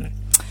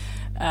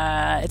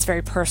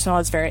personal.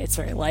 It's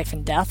very life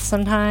and death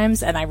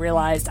sometimes. And I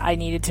realized I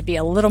needed to be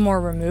a little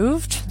more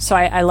removed. So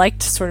I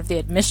liked sort of the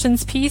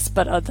admissions piece,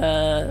 but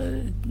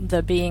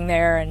the being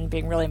there and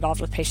being really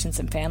involved with patients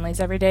and families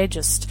every day,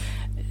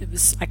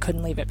 I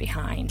couldn't leave it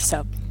behind.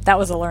 So that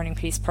was a learning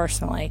piece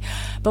personally.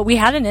 But we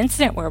had an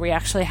incident where we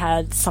actually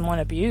had someone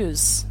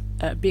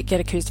get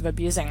accused of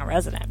abusing a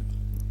resident,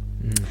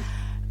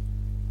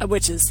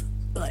 which is,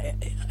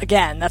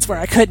 again, that's where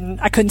I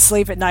couldn't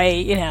sleep at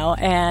night,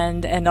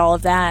 and all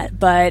of that.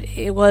 But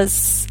it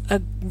was a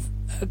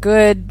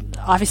good,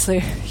 obviously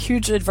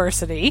huge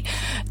adversity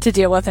to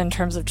deal with in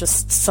terms of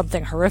just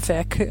something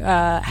horrific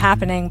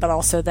happening, but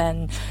also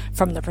then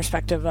from the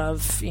perspective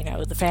of,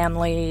 the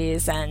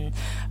families and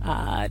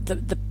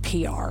the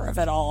PR of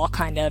it all,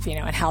 kind of,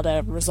 and how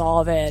to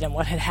resolve it and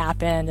what had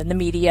happened, and the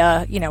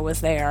media,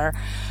 was there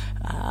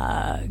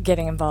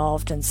getting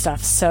involved and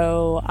stuff.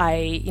 So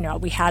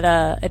we had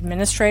a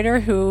administrator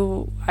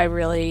who I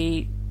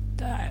really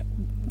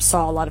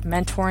saw a lot of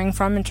mentoring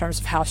from in terms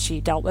of how she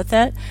dealt with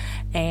it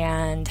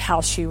and how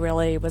she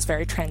really was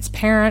very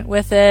transparent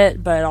with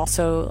it, but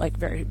also like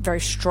very, very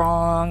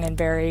strong and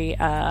very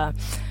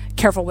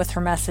careful with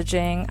her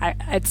messaging.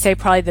 I'd say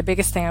probably the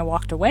biggest thing I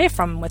walked away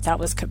from with that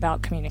was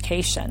about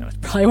communication. It was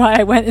probably why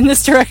I went in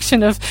this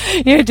direction of,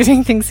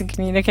 doing things in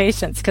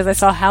communications, because I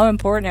saw how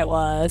important it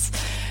was,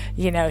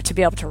 to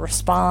be able to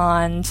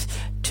respond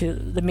to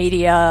the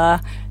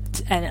media,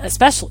 and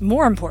especially,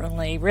 more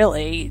importantly,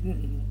 really,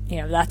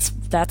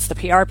 that's the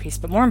PR piece,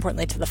 but more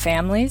importantly to the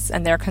families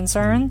and their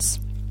concerns,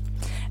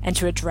 and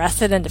to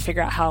address it and to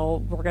figure out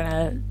how we're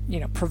going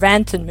to,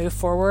 prevent and move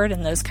forward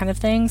and those kind of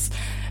things.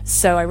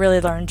 So I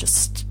really learned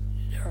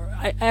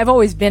I've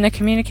always been a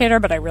communicator,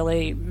 but it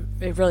really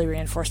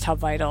reinforced how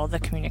vital the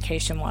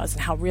communication was,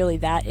 and how really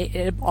that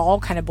it all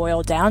kind of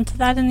boiled down to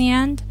that in the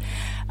end.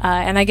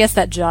 And I guess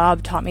that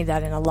job taught me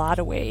that in a lot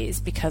of ways,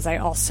 because I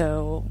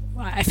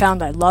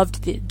found I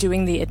loved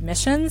doing the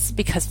admissions,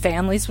 because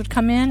families would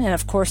come in, and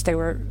of course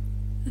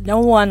no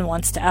one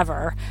wants to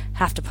ever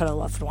have to put a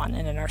loved one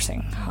in a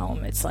nursing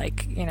home. It's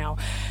like,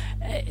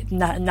 it's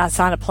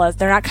not a plus.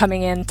 They're not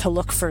coming in to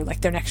look for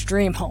like their next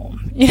dream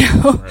home.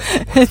 Right.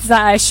 It's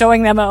not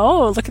showing them,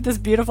 look at this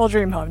beautiful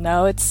dream home.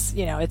 No, it's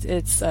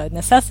a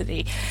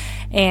necessity.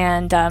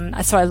 And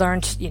so I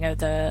learned,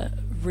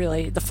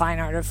 the fine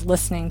art of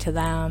listening to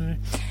them,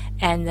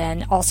 and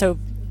then also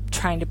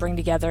trying to bring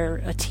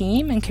together a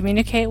team and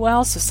communicate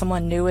well. So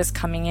someone new is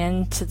coming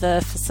into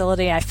the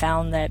facility. I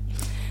found that,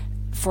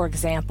 for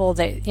example,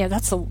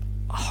 that's the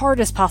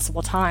hardest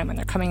possible time when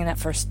they're coming in that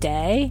first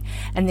day,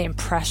 and the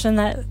impression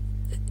that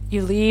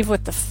you leave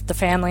with the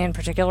family in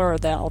particular, or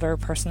the elder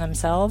person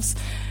themselves.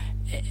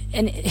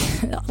 And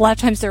a lot of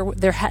times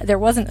there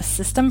wasn't a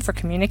system for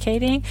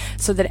communicating,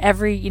 so that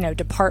every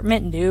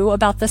department knew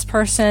about this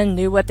person,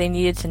 knew what they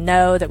needed to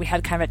know, that we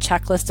had kind of a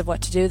checklist of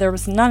what to do. There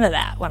was none of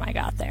that when I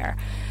got there,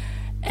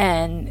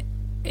 and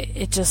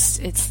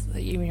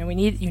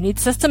you need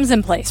systems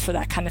in place for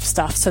that kind of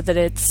stuff, so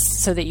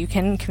that you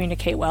can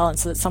communicate well, and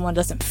so that someone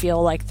doesn't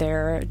feel like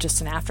they're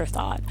just an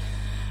afterthought.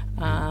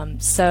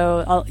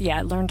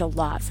 I learned a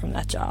lot from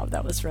that job.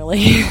 That was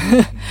really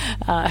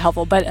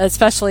helpful, but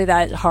especially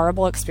that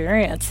horrible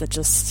experience that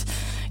just,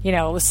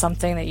 it was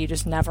something that you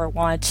just never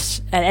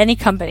want at any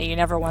company. You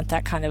never want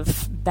that kind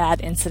of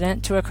bad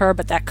incident to occur,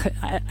 but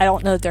I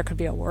don't know that there could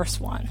be a worse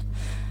one,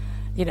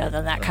 than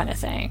that kind of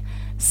thing.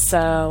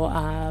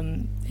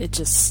 So, it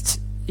just,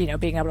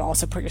 being able to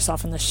also put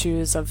yourself in the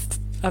shoes of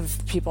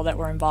people that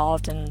were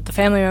involved, and the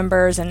family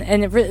members, and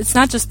it's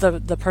not just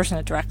the person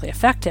that directly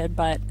affected,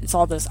 but it's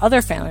all those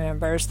other family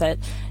members that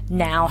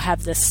now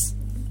have this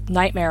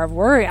nightmare of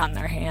worry on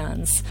their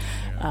hands.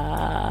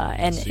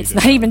 And it's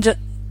not even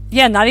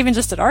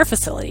just at our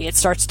facility. It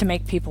starts to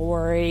make people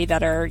worry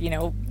that are,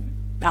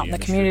 out in the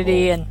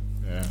community, and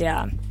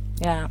yeah.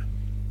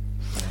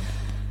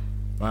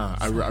 Wow,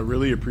 I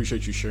really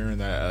appreciate you sharing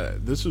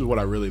that. This is what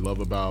I really love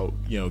about,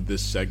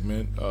 this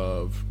segment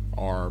of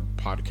our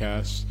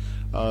podcast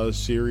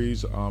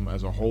series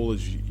as a whole,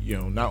 is,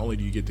 not only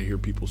do you get to hear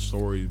people's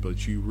stories,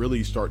 but you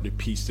really start to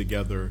piece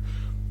together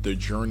the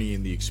journey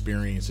and the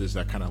experiences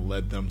that kind of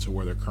led them to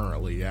where they're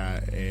currently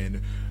at.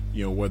 And,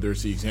 whether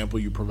it's the example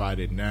you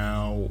provided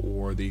now,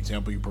 or the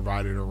example you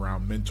provided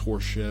around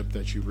mentorship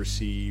that you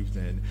received,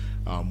 and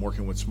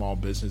working with small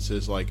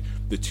businesses, like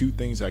the two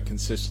things that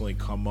consistently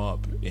come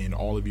up in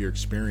all of your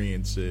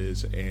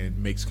experiences and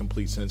makes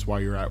complete sense why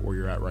you're at where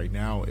you're at right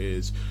now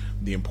is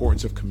the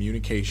importance of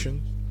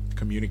communication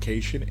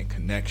and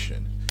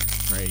connection.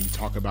 Right? You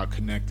talk about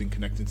connecting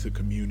to the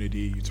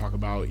community. You talk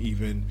about,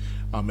 even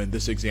in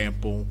this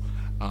example,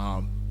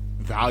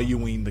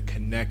 valuing the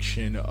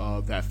connection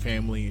of that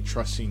family and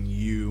trusting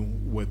you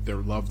with their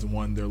loved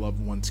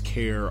one's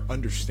care,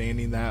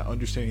 understanding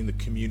the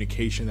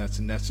communication that's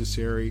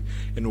necessary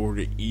in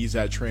order to ease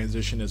that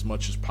transition as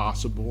much as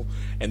possible,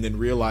 and then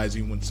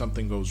realizing when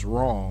something goes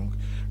wrong,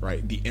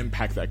 right, the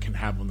impact that can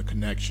have on the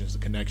connection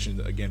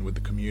again with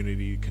the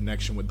community,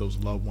 connection with those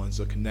loved ones,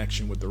 the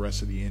connection with the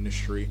rest of the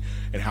industry,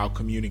 and how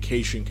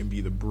communication can be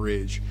the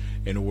bridge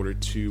in order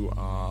to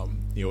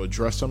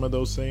address some of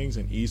those things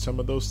and ease some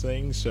of those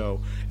things. So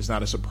it's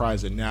not a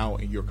surprise that now,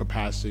 in your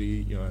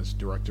capacity, as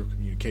director of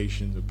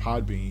communications at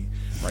Podbean,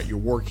 right, you're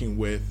working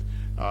with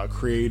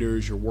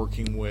creators, you're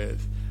working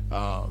with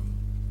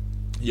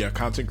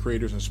content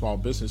creators and small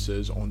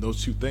businesses on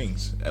those two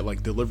things,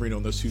 like delivering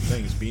on those two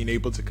things, being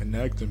able to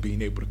connect and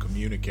being able to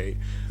communicate.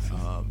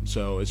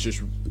 So it's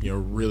just,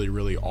 really,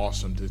 really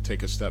awesome to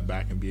take a step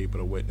back and be able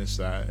to witness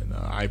that. And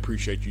I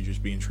appreciate you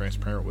just being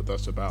transparent with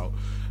us about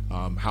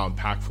how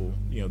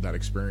impactful, that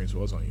experience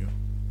was on you.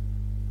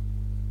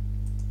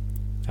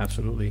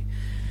 Absolutely.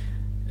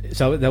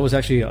 So that was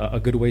actually a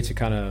good way to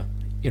kind of,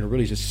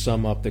 really just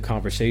sum up the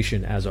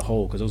conversation as a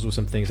whole, because those were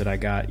some things that I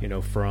got,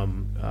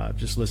 from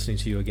just listening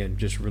to you again,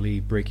 just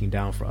really breaking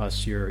down for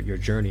us your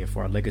journey and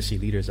for our legacy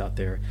leaders out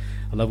there.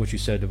 I love what you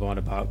said, Devon,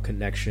 about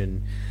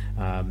connection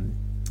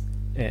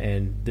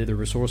and the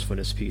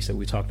resourcefulness piece that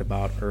we talked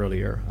about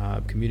earlier,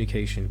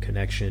 communication,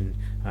 connection,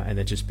 and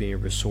then just being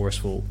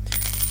resourceful.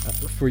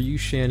 For you,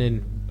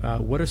 Shannon,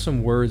 what are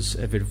some words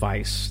of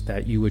advice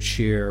that you would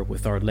share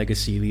with our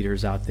legacy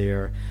leaders out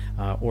there,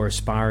 or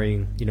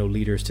aspiring,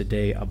 leaders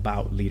today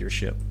about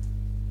leadership?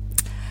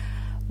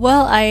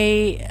 Well,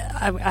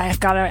 I've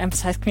got to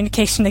emphasize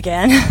communication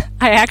again.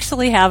 I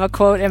actually have a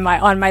quote on my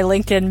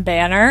LinkedIn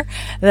banner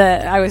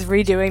that I was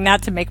redoing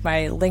that to make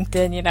my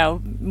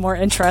LinkedIn, more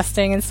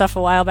interesting and stuff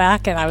a while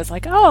back. And I was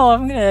like, oh,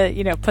 I'm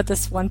going to, put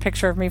this one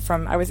picture of me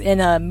I was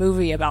in a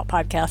movie about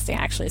podcasting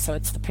actually. So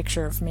it's the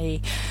picture of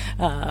me,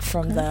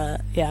 from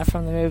the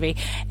movie.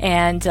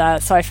 And,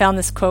 so I found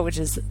this quote, which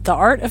is, "The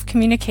art of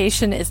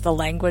communication is the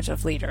language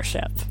of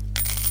leadership."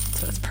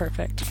 So it's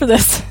perfect for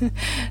this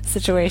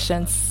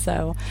situation.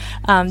 So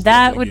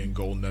that would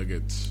gold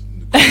nuggets.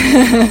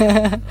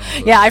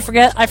 Yeah, I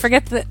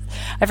forget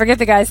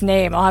the guy's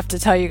name. I'll have to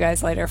tell you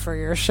guys later for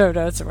your show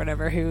notes or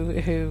whatever.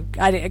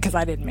 Because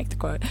I didn't make the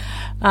quote.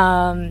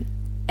 And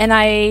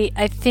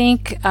I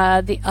think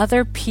the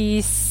other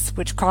piece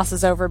which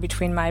crosses over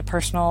between my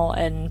personal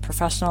and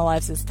professional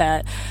lives is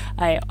that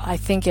I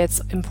think it's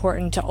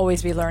important to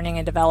always be learning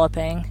and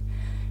developing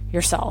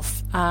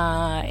yourself,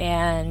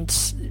 and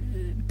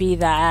be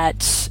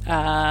that,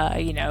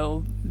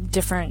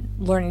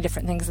 learning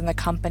different things in the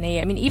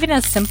company. I mean, even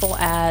as simple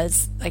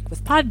as like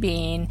with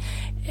Podbean,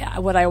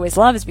 what I always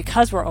love is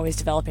because we're always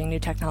developing new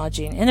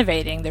technology and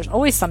innovating, there's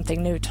always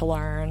something new to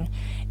learn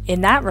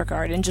in that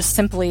regard, and just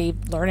simply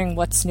learning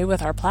what's new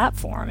with our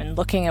platform and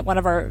looking at one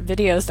of our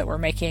videos that we're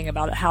making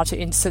about how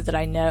to, so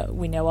that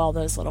we know all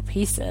those little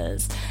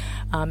pieces,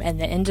 and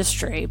the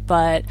industry,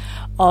 but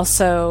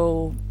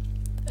also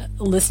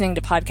listening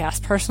to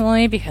podcasts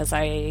personally because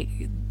I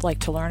like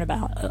to learn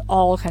about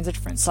all kinds of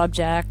different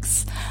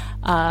subjects.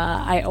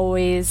 I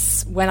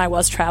always, when I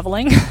was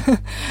traveling,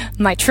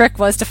 my trick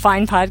was to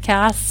find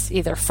podcasts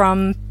either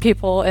from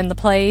people in the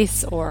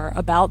place or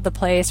about the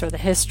place or the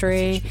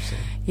history.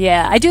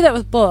 Yeah, I do that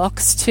with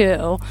books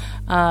too,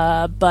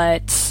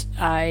 but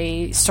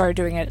I started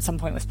doing it at some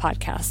point with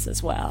podcasts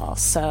as well.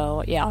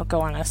 So yeah, I'll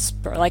go on a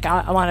spur. Like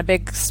I'm on a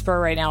big spur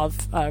right now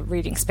of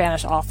reading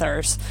Spanish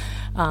authors.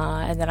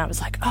 And then I was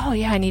like, oh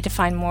yeah, I need to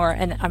find more.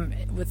 And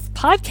with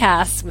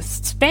podcasts with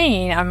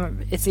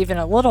Spain, it's even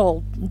a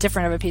little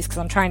different of a piece because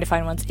I'm trying to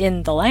find ones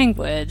in the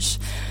language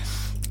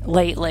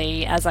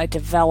lately as I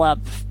develop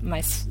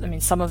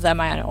some of them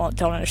I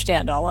don't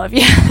understand all of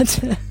yet.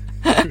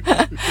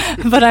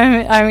 But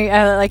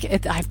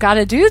I've got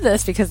to do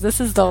this because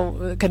this is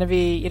going to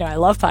be, I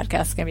love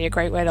podcasts. It's going to be a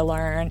great way to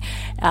learn.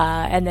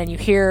 And then you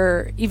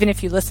hear, even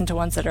if you listen to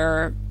ones that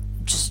are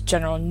just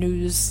general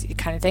news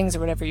kind of things or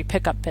whatever, you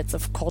pick up bits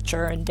of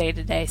culture and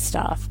day-to-day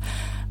stuff.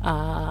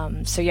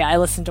 So yeah, I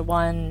listened to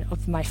one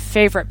of my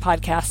favorite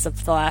podcasts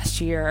of the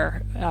last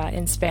year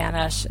in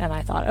Spanish, and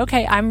I thought,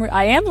 okay,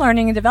 I am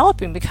learning and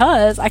developing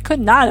because I could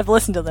not have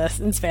listened to this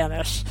in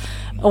Spanish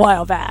a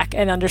while back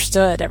and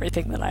understood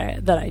everything that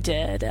I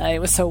did.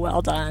 It was so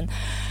well done.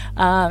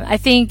 I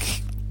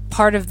think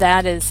part of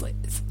that is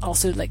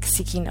also like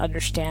seeking to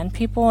understand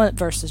people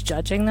versus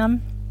judging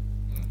them.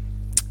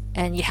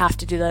 And you have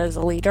to do that as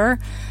a leader,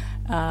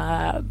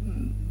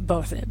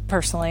 both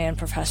personally and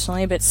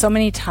professionally. But so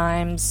many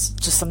times,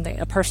 just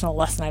a personal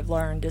lesson I've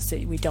learned is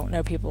that we don't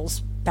know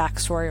people's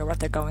backstory or what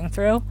they're going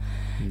through.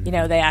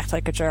 Mm-hmm. They act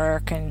like a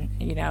jerk, and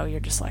you're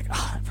just like,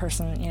 oh, that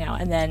person,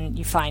 and then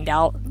you find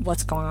out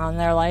what's going on in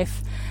their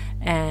life,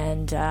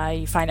 and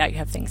you find out you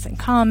have things in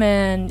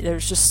common.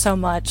 There's just so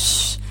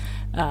much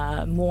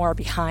more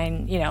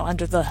behind,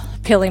 under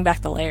peeling back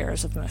the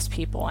layers of most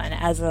people. And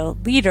as a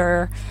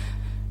leader,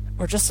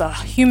 or just a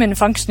human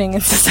functioning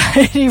in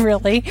society,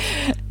 really,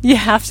 you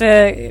have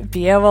to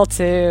be able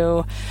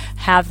to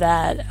have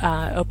that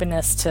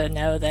openness to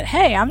know that,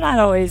 hey, I'm not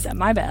always at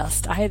my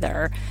best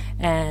either.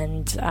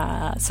 And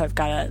so I've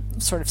got to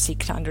sort of seek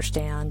to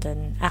understand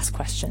and ask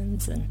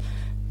questions and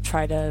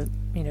try to,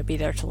 be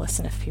there to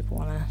listen if people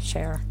want to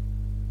share.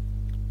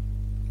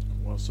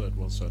 Well said,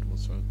 well said, well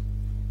said.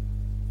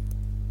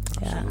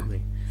 Absolutely.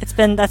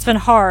 Yeah. That's been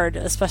hard,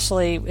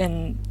 especially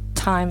in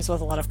times with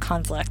a lot of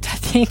conflict. I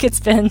think it's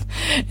been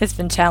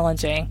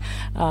challenging,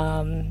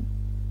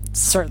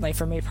 certainly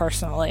for me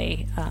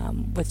personally,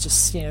 with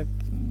just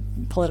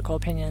political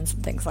opinions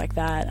and things like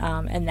that,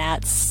 and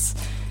that's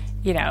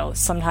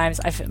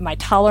sometimes my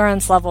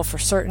tolerance level for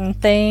certain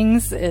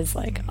things is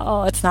like,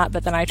 oh, it's not,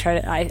 but then I try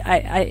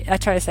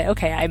to say,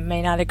 okay, I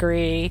may not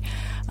agree,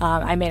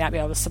 I may not be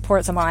able to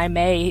support someone, I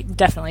may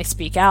definitely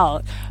speak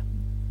out,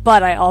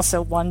 but I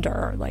also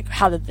wonder, like,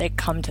 how did they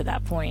come to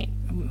that point?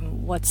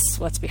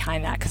 What's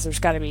behind that? Because there's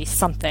got to be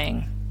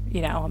something,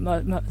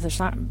 there's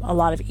not a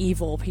lot of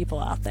evil people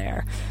out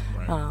there.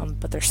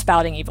 but they're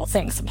spouting evil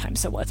things sometimes.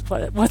 So what's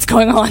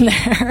going on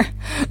there?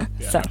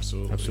 Yeah, So.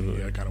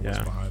 absolutely. Yeah, kind of what's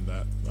behind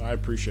that. I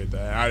appreciate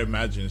that. I'd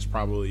imagine it's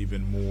probably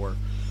even more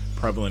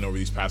prevalent over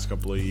these past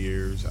couple of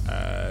years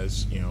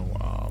as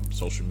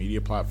social media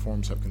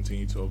platforms have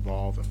continued to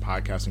evolve and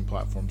podcasting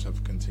platforms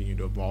have continued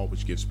to evolve,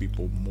 which gives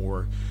people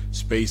more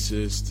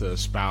spaces to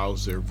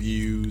espouse their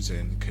views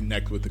and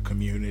connect with the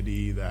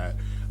community that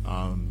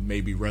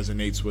maybe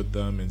resonates with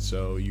them, and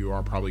so you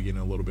are probably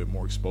getting a little bit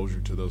more exposure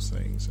to those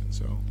things, and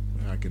so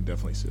I can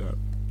definitely see that.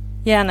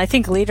 Yeah, and I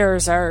think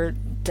leaders are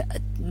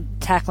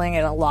tackling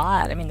it a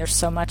lot. I mean, there's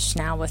so much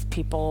now with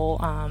people,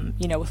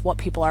 with what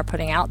people are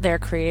putting out there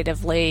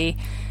creatively.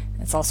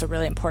 It's also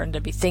really important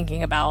to be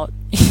thinking about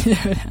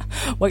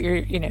what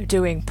you're,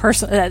 doing.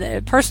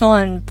 Personal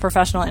and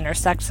professional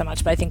intersect so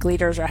much, but I think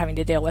leaders are having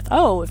to deal with,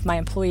 if my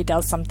employee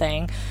does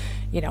something,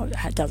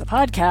 does a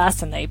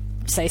podcast and they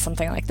say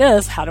something like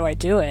this, how do I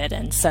do it?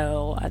 And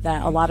so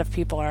that a lot of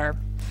people are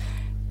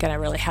going to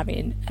really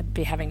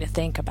be having to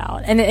think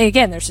about. And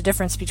again, there's a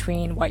difference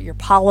between what your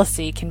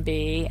policy can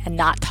be and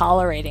not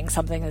tolerating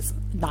something that's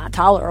not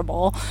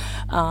tolerable,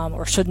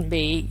 or shouldn't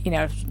be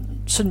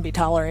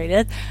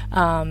tolerated.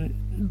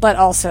 But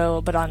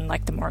on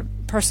like the more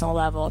personal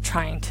level,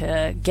 trying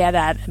to get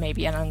at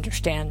maybe an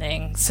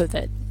understanding so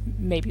that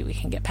maybe we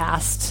can get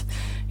past,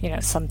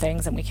 some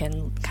things and we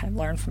can kind of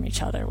learn from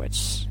each other,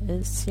 which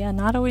is,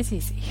 not always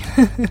easy.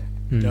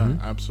 Yeah,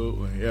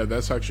 absolutely. Yeah,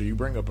 that's actually, you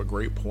bring up a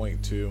great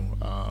point too,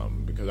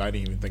 because I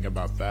didn't even think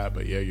about that,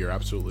 but yeah, you're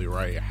absolutely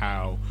right.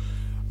 How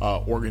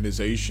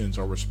organizations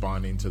are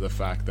responding to the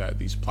fact that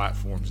these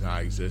platforms now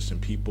exist,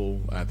 and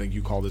people, I think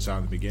you called this out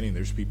in the beginning,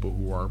 there's people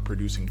who are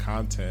producing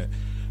content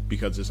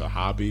because it's a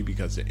hobby,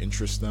 because it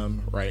interests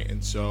them, right?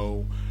 And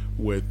so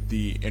with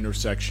the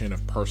intersection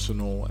of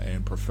personal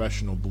and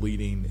professional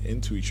bleeding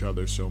into each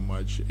other so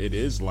much, it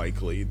is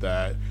likely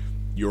that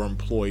your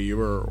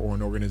employer or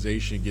an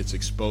organization gets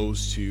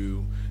exposed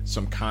to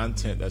some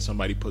content that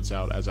somebody puts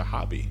out as a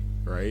hobby,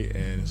 right?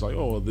 And it's like,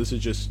 this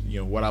is just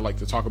what I like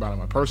to talk about in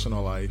my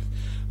personal life,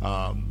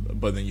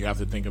 but then you have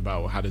to think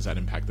about, how does that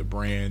impact the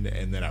brand?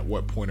 And then at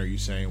what point are you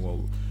saying,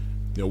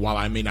 while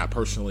I may not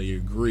personally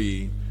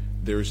agree,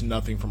 there's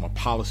nothing from a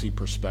policy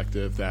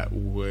perspective that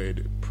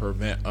would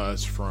prevent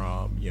us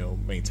from,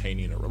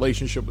 maintaining a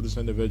relationship with this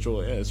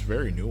individual. Yeah, it's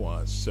very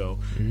nuanced. So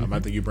I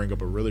think you bring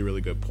up a really,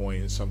 really good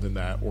point. It's something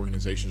that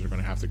organizations are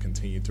going to have to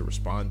continue to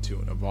respond to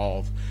and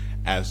evolve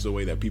as the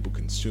way that people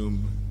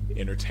consume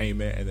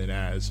entertainment, and then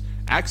as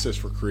access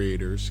for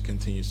creators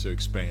continues to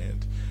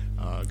expand.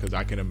 Because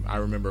I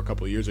remember a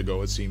couple of years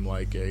ago, it seemed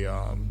like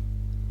a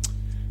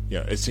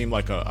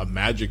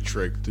magic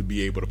trick to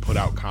be able to put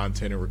out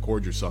content and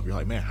record yourself. You're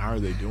like, man, how are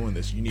they doing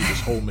this? You need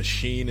this whole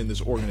machine and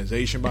this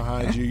organization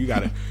behind you. You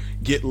got to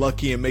get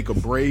lucky and make a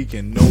break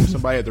and know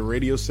somebody at the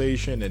radio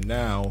station. And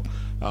now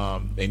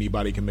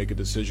anybody can make a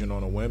decision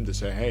on a whim to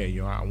say, hey,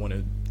 I want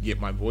to get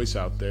my voice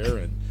out there,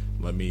 and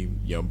let me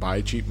buy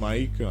a cheap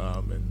mic,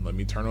 and let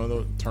me turn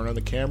on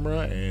the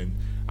camera, and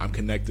I'm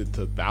connected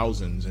to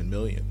thousands and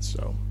millions.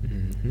 So.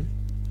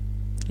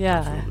 Yeah,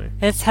 absolutely.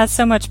 It has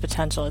so much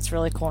potential. It's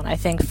really cool, and I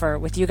think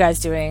with you guys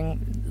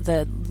doing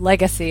the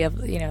legacy of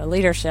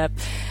leadership,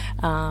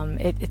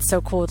 it's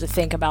so cool to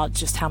think about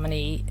just how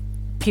many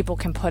people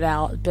can put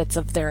out bits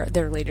of their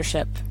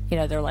leadership,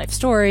 their life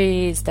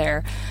stories,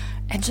 the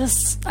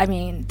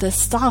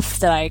stuff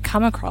that I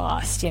come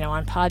across,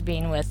 on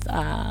Podbean with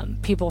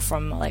people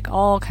from like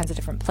all kinds of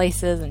different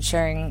places and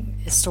sharing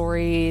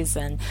stories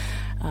and.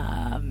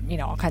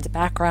 All kinds of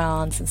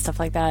backgrounds and stuff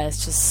like that.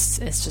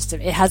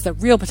 It has the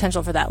real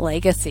potential for that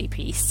legacy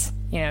piece,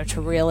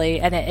 to really,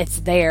 and it's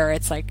there.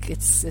 It's like,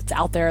 it's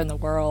out there in the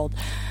world,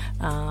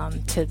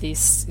 to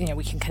these,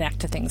 we can connect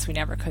to things we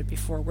never could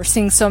before. We're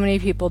seeing so many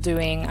people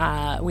doing,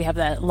 we have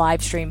that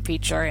live stream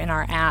feature in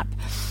our app,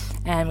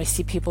 and we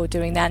see people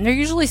doing that, and they're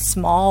usually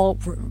small.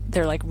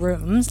 They're like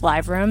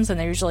live rooms, and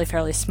they're usually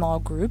fairly small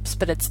groups,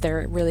 but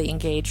they're really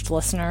engaged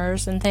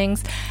listeners and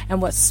things. And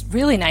what's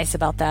really nice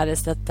about that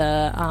is that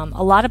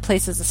a lot of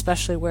places,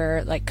 especially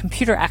where like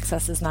computer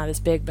access is not as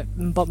big,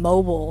 but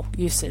mobile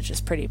usage is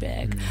pretty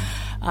big.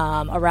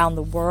 Around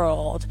the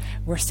world,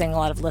 we're seeing a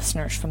lot of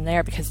listeners from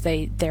there because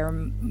they're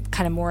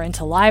kind of more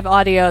into live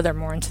audio, they're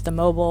more into the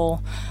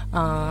mobile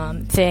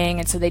thing,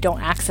 and so they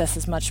don't access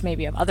as much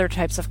maybe of other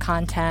types of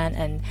content.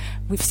 And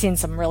we've seen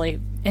some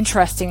really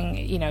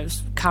interesting,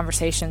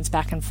 conversations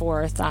back and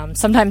forth,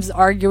 sometimes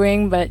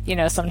arguing, but,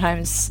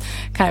 sometimes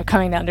kind of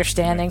coming to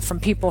understanding from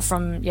people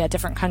from,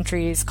 different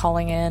countries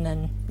calling in,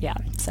 and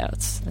so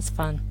it's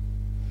fun.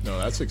 No,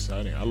 that's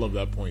exciting. I love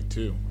that point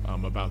too,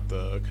 about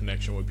the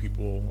connection with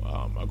people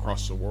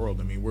across the world.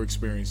 I mean, we're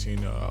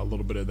experiencing a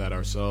little bit of that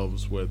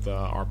ourselves with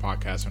our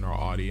podcast and our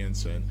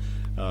audience. And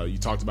you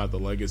talked about the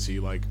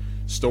legacy, like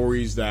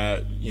stories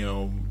that,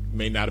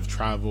 may not have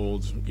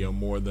traveled,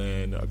 more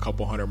than a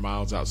couple hundred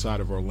miles outside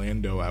of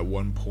Orlando at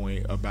one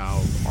point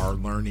about our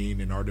learning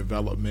and our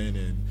development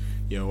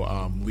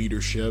and,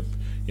 leadership.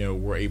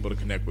 We're able to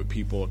connect with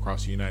people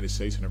across the United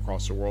States and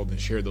across the world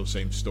and share those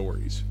same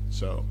stories.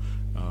 So,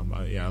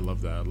 I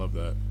love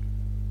that.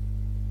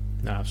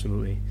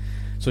 Absolutely.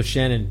 So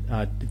Shannon,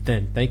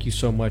 then thank you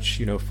so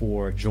much,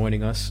 for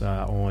joining us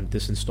on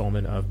this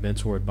installment of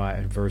Mentored by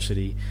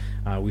Adversity.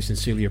 We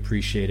sincerely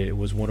appreciate it. It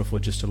was wonderful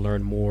just to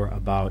learn more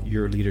about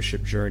your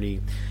leadership journey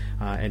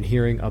and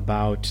hearing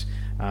about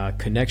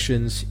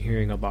connections,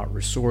 hearing about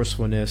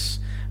resourcefulness.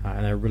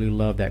 And I really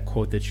love that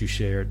quote that you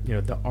shared.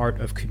 The art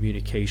of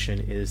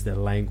communication is the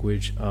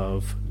language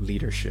of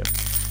leadership.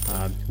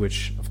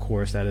 Which, of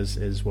course, that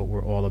is what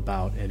we're all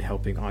about, in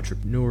helping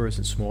entrepreneurs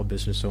and small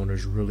business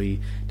owners really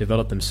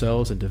develop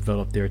themselves and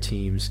develop their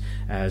teams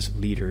as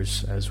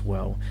leaders as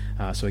well.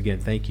 So again,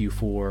 thank you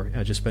for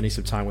just spending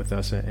some time with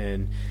us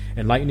and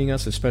enlightening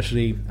us,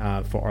 especially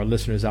for our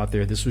listeners out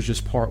there. This was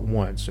just part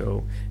one,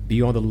 so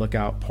be on the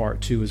lookout.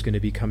 Part two is going to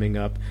be coming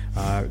up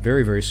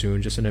very, very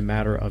soon. Just in a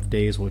matter of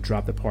days, we'll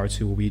drop the part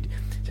two where we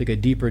take a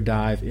deeper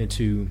dive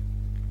into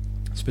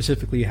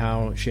specifically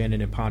how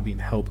Shannon and Podbean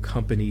help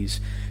companies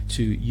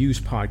to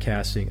use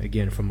podcasting,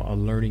 again, from a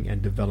learning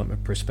and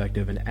development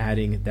perspective, and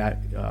adding that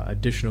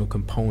additional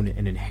component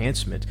and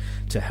enhancement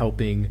to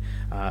helping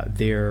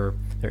their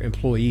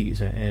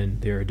employees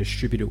and their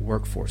distributed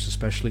workforce,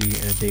 especially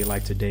in a day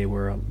like today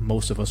where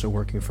most of us are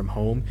working from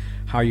home.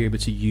 How are you able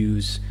to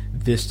use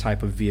this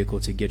type of vehicle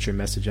to get your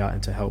message out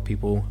and to help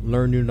people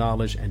learn new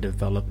knowledge and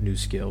develop new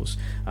skills?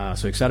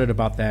 So excited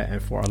about that,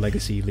 and for our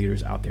legacy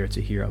leaders out there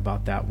to hear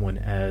about that one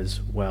as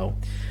well.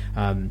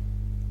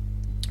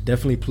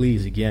 Definitely,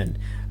 please, again,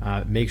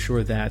 make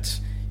sure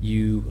that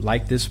you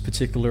like this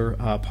particular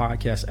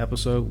podcast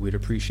episode. We'd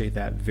appreciate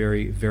that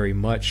very, very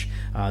much.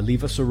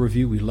 Leave us a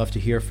review. We'd love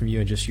to hear from you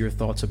and just your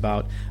thoughts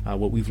about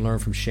what we've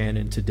learned from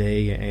Shannon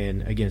today,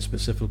 and again,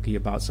 specifically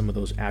about some of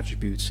those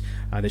attributes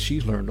that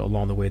she's learned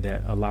along the way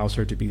that allows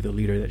her to be the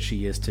leader that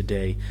she is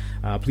today.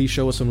 Please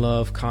show us some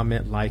love,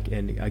 comment, like,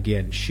 and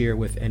again, share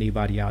with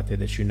anybody out there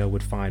that you know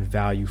would find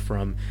value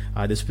from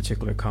this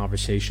particular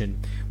conversation.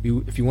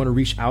 If you want to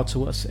reach out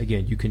to us,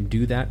 again, you can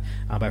do that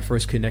by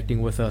first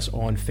connecting with us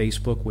on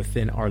Facebook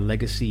within our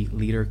Legacy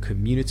Leader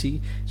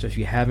community. So if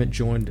you haven't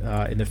joined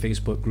in the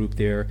Facebook group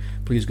there,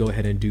 please go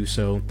ahead and do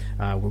so.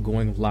 We're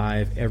going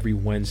live every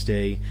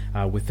Wednesday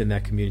within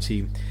that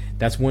community.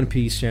 That's one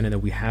piece, Shannon, that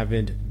we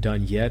haven't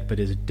done yet, but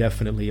is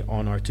definitely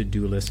on our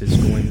to-do list. Is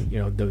going,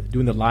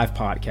 doing the live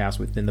podcast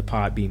within the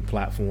Podbean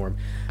platform,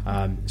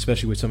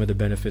 especially with some of the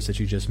benefits that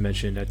you just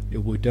mentioned. That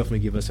it would definitely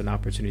give us an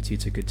opportunity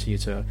to continue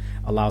to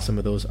allow some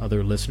of those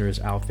other listeners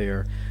out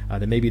there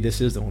that maybe this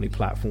is the only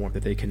platform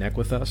that they connect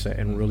with us,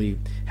 and really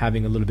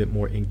having a little bit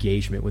more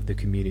engagement with the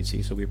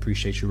community. So we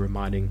appreciate you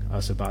reminding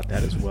us about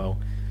that as well.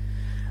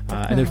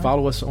 And then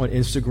follow us on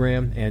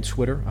Instagram and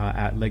Twitter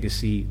at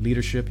Legacy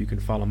Leadership. You can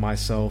follow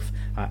myself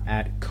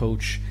at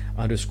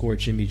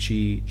Coach_Jimmie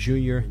G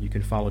Jr. You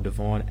can follow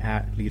Devon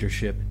at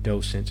Leadership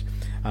Docent.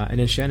 And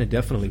then Shannon,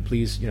 definitely,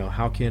 please,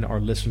 how can our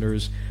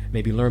listeners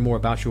maybe learn more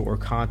about you or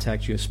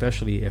contact you,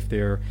 especially if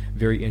they're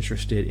very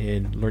interested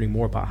in learning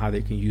more about how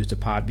they can use the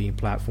Podbean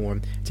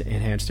platform to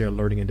enhance their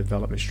learning and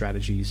development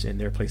strategies in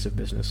their place of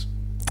business?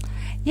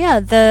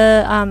 Yeah,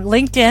 the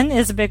LinkedIn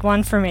is a big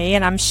one for me,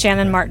 and I'm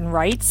Shannon Martin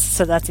Writes,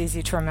 so that's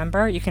easy to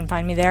remember. You can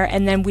find me there.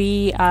 And then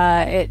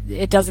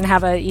it doesn't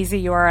have an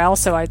easy URL,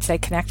 so I'd say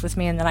connect with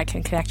me, and then I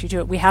can connect you to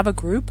it. We have a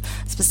group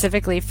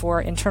specifically for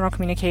internal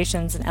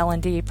communications and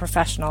L&D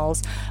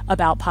professionals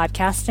about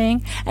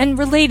podcasting and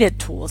related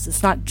tools.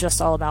 It's not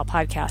just all about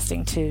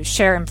podcasting, to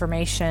share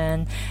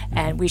information,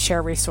 and we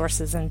share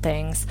resources and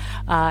things.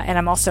 And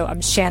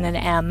I'm Shannon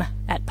M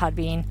at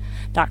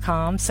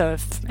podbean.com, so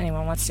if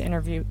anyone wants to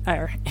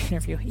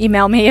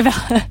email me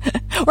about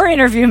or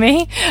interview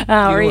me,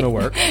 or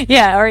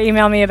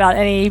email me about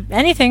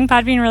anything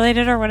Podbean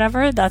related or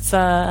whatever. That's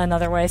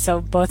another way. So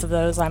both of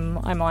those I'm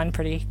on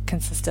pretty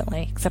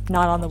consistently, except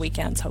not on the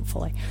weekends,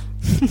 hopefully.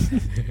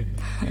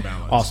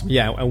 Awesome.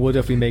 Yeah, and we'll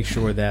definitely make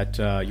sure that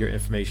your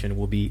information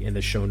will be in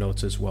the show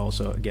notes as well.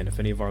 So again, if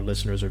any of our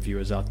listeners or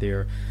viewers out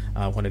there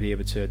want to be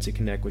able to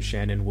connect with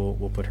Shannon,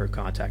 we'll put her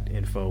contact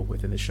info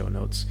within the show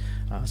notes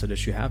so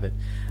that you have it.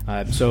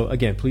 So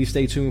again, please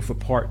stay tuned for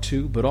part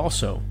 2, but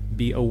also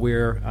be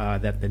aware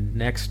that the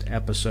next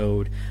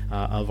episode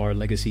of our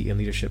Legacy and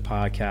Leadership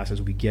podcast,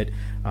 as we get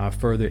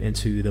further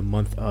into the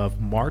month of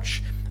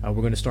March, we're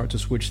going to start to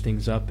switch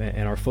things up,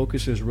 and our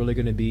focus is really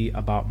going to be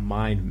about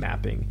mind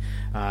mapping.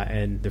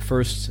 And the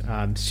first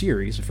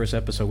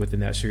episode within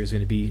that series is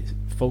going to be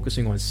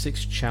focusing on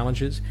 6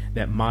 challenges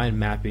that mind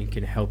mapping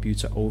can help you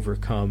to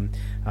overcome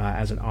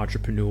as an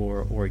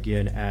entrepreneur, or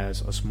again,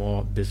 as a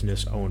small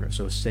business owner.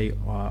 So stay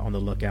on the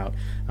lookout.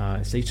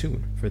 Stay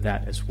tuned for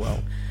that as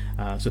well.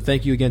 So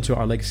thank you again to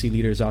our legacy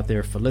leaders out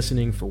there for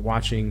listening, for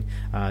watching,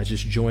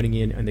 just joining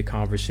in the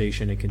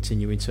conversation and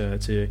continuing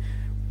to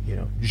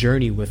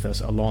journey with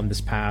us along this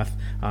path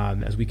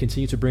as we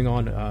continue to bring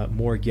on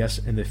more guests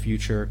in the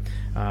future.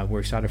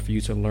 We're excited for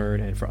you to learn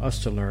and for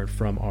us to learn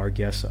from our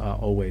guests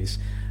always.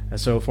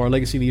 So for our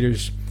legacy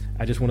leaders,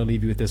 I just want to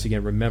leave you with this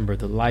again. Remember,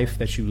 the life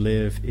that you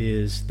live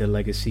is the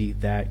legacy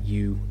that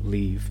you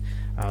leave.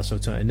 So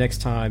until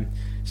next time,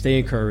 stay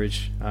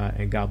encouraged,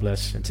 and God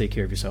bless, and take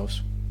care of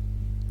yourselves.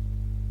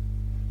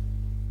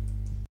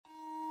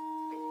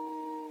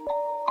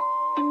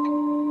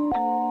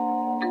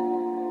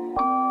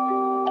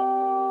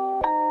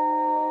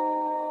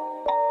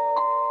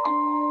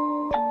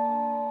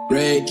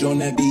 rage on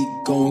that beat,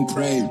 going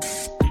crazy.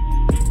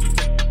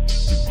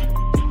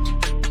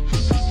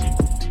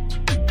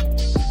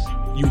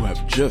 You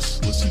have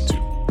just listened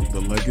to the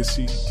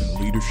Legacy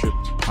and Leadership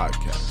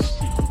Podcast,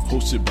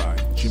 hosted by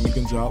Jimmie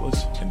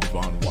Gonzalez and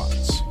Devon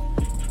Watts.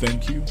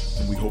 Thank you,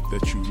 and we hope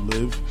that you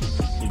live,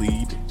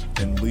 lead,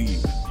 and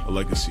leave a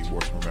legacy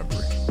worth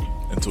remembering.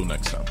 Until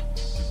next time.